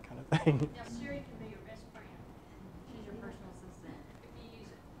need that kind of thing. Now, Siri can be your best friend. She's your personal assistant. If you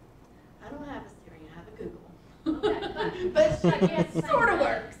use it. I don't have a Siri, I have a Google. Okay. But Yeah, it's the it same sort of thing.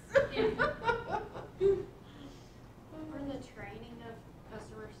 works. Yeah. For the training of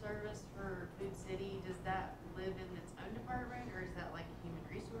customer service for Food City, does that live in its own department, or is that like a human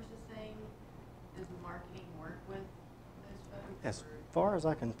resources thing? Does marketing work with those folks? As or- far as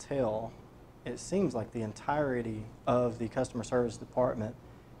I can tell, it seems like the entirety of the customer service department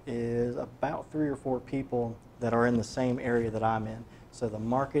is about 3 or 4 people that are in the same area that I'm in. So the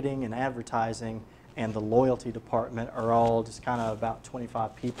marketing and advertising and the loyalty department are all just kind of about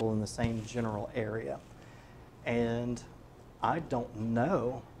 25 people in the same general area. And I don't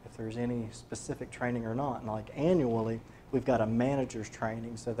know if there's any specific training or not. And like annually, we've got a manager's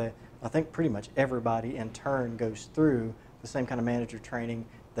training, so that I think pretty much everybody in turn goes through the same kind of manager training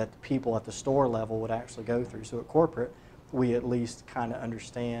that the people at the store level would actually go through. So at corporate, we at least kind of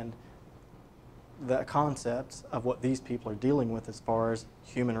understand the concepts of what these people are dealing with as far as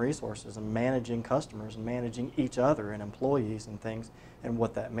human resources and managing customers and managing each other and employees and things, and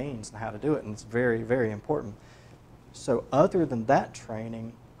what that means and how to do it. And it's very, very important. So other than that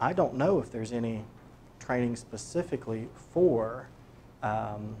training, I don't know if there's any training specifically for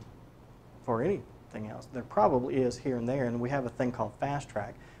anything else. There probably is here and there, and we have a thing called Fast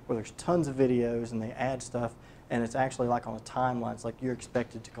Track where there's tons of videos and they add stuff, and it's actually like on a timeline. It's like you're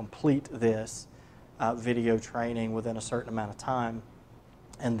expected to complete this video training within a certain amount of time,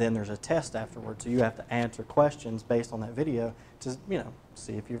 and then there's a test afterwards. So you have to answer questions based on that video to, you know,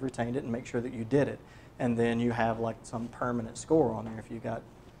 see if you've retained it and make sure that you did it. And then you have like some permanent score on there. If you got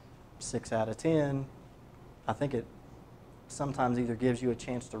 6 out of 10, I think it sometimes either gives you a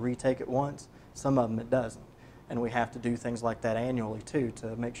chance to retake it once, some of them it doesn't. And we have to do things like that annually too,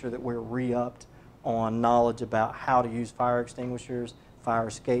 to make sure that we're re-upped on knowledge about how to use fire extinguishers, fire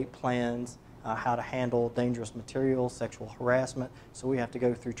escape plans, how to handle dangerous materials, sexual harassment. So we have to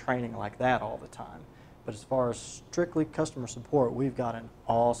go through training like that all the time. But as far as strictly customer support, we've got an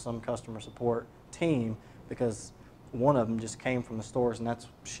awesome customer support team, because one of them just came from the stores, and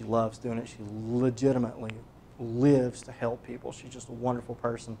she loves doing it. She legitimately lives to help people. She's just a wonderful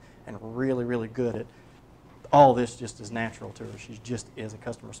person and really, really good at all this. Just is natural to her. She just is a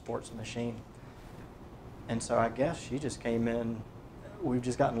customer support machine. And so I guess she just came in. We've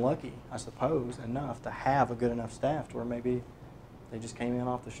just gotten lucky, I suppose, enough to have a good enough staff to where maybe they just came in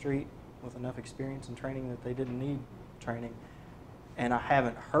off the street with enough experience and training that they didn't need training. And I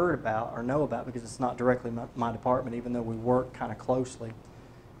haven't heard about or know about, because it's not directly my department, even though we work kind of closely.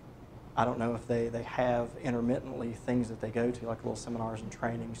 I don't know if they have intermittently things that they go to, like little seminars and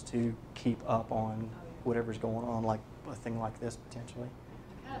trainings to keep up on whatever's going on, like a thing like this potentially.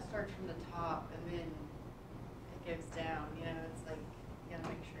 It kind of starts from the top and then it goes down, you know, it's like you gotta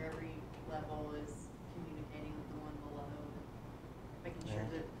make sure every level is communicating with the one below and making sure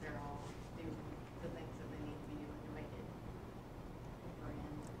that they're all doing the things that they need to be doing to make it a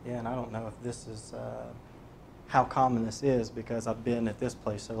brand. Yeah, and I don't know if this is how common this is, because I've been at this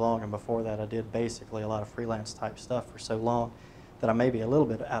place so long, and before that I did basically a lot of freelance type stuff for so long that I may be a little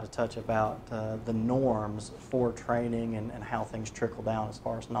bit out of touch about the norms for training and how things trickle down as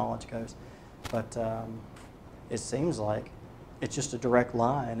far as knowledge goes. But it seems like it's just a direct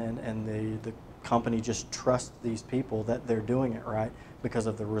line, and the company just trusts these people that they're doing it right because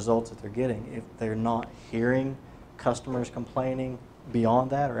of the results that they're getting. If they're not hearing customers complaining beyond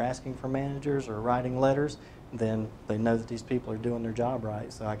that, or asking for managers or writing letters, then they know that these people are doing their job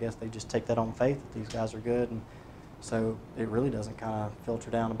right. So I guess they just take that on faith that these guys are good. And so it really doesn't kind of filter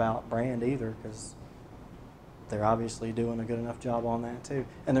down about brand either, because they're obviously doing a good enough job on that too.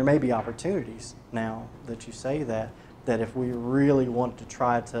 And there may be opportunities now that you say that if we really want to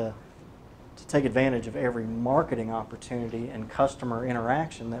try to take advantage of every marketing opportunity and customer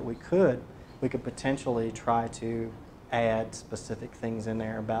interaction that we could potentially try to add specific things in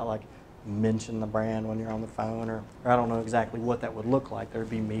there about, like, mention the brand when you're on the phone, or I don't know exactly what that would look like. There'd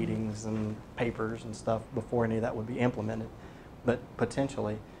be meetings and papers and stuff before any of that would be implemented, but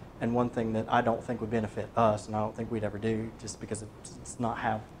potentially. And one thing that I don't think would benefit us, and I don't think we'd ever do, just because it's not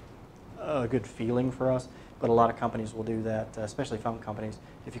have a good feeling for us, but a lot of companies will do that, especially phone companies.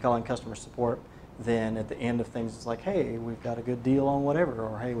 If you call in customer support, then at the end of things it's like, hey, we've got a good deal on whatever,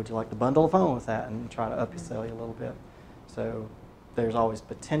 or hey, would you like to bundle a phone with that, and try to upsell you a little bit. So there's always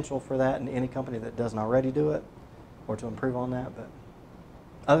potential for that in any company that doesn't already do it, or to improve on that. But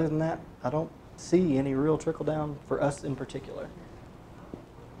other than that, I don't see any real trickle down for us in particular.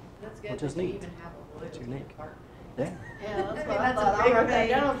 That's good Which is that you neat. even have a That's loyalty unique. department. Yeah. Yeah, that's I mean, what I that's a thought. I big wrote that thing.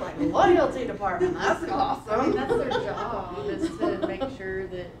 down. I was like, loyalty department, that's awesome. I mean, that's their job, is to make sure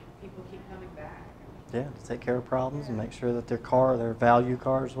that people keep coming back. Yeah, to take care of problems and make sure that their value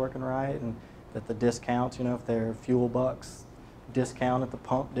car is working right, and that the discounts, you know, if their fuel bucks discount at the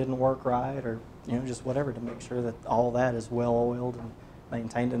pump didn't work right, or, you know, just whatever, to make sure that all that is well oiled and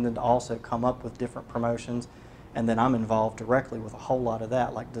maintained, and then to also come up with different promotions. And then I'm involved directly with a whole lot of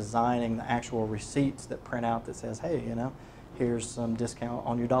that, like designing the actual receipts that print out that says, hey, you know, here's some discount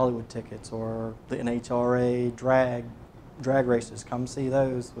on your Dollywood tickets, or the NHRA drag races. Come see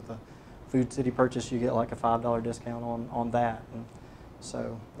those. With a Food City purchase, you get like a $5 discount on that. And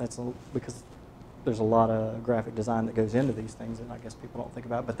so that's because there's a lot of graphic design that goes into these things that I guess people don't think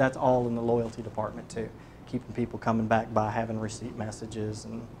about. But that's all in the loyalty department too, keeping people coming back by having receipt messages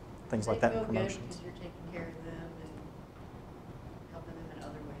and things like that, and promotions. They feel good because you're taking care of them and helping them in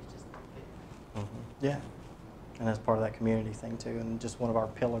other ways, just like food. Yeah, and that's part of that community thing too, and just one of our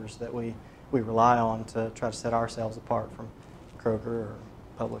pillars that we rely on to try to set ourselves apart from Kroger or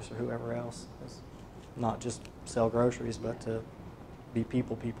Publix or whoever else, is not just sell groceries, but to be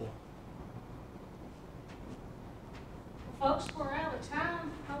people. Folks, we're out of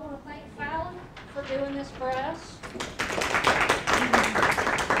time. I want to thank Fallon for doing this for us.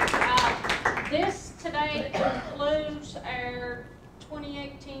 This today concludes our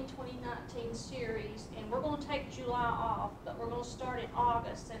 2018-2019 series, and we're going to take July off, but we're going to start in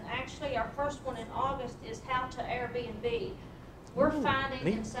August. And actually, our first one in August is how to Airbnb. We're finding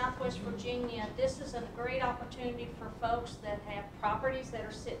in Southwest Virginia, this is a great opportunity for folks that have properties that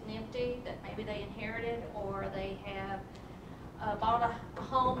are sitting empty, that maybe they inherited, or they have bought a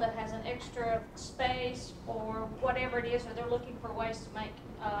home that has an extra space or whatever it is, or they're looking for ways to make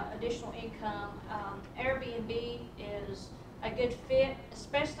additional income. Airbnb is a good fit,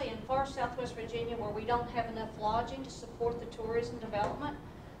 especially in far southwest Virginia where we don't have enough lodging to support the tourism development.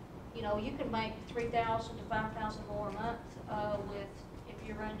 You know, you can make $3,000 to $5,000 more a month with, if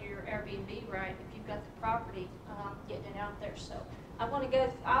you run your Airbnb right, if you've got the property, getting it out there. So I want to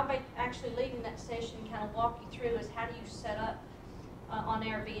go, I'll be actually leading that session, kind of walk you through is how do you set up on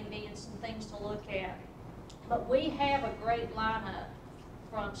Airbnb and some things to look at. But we have a great lineup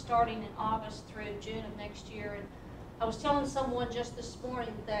from starting in August through June of next year. And I was telling someone just this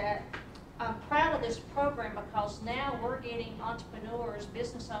morning that I'm proud of this program because now we're getting entrepreneurs,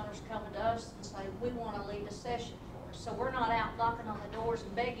 business owners coming to us and say, we want to lead a session for us. So we're not out knocking on the doors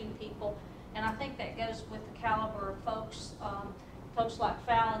and begging people. And I think that goes with the caliber of folks, folks like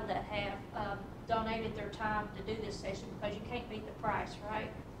Fallon that have donated their time to do this session because you can't beat the price,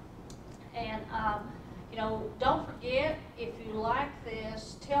 right? And you know, don't forget, if you like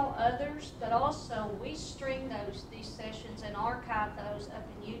this, tell others, but also we stream these sessions and archive those up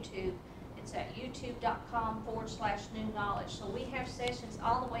in YouTube. It's at youtube.com/new knowledge. So we have sessions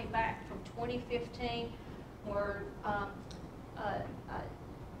all the way back from 2015 where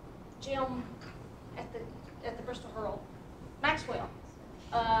Jim at the Bristol Herald, Maxwell,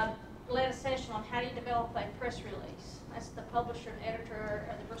 led a session on how do you develop a press release. That's the publisher and editor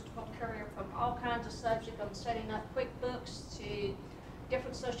of the Bristol Courier, from all kinds of subjects on setting up QuickBooks to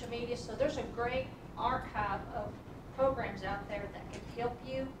different social media. So there's a great archive of programs out there that can help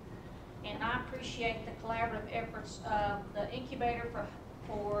you. And I appreciate the collaborative efforts of the incubator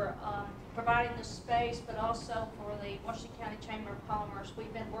for providing the space, but also for the Washington County Chamber of Commerce.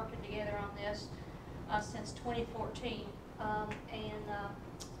 We've been working together on this since 2014, and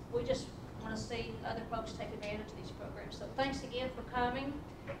we just want to see other folks take advantage of these programs. So thanks again for coming,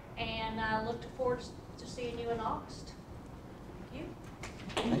 and I look forward to seeing you in August. Thank you.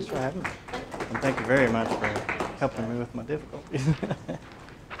 Thanks for having me. And thank you very much for helping me with my difficulties. Sorry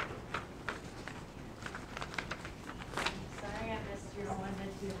I missed your one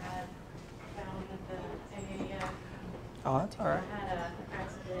that you had found at the AAF. Oh, that's all right. I had an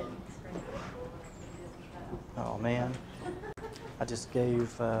accident in Springfield. Oh, man. I just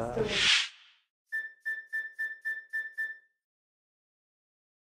gave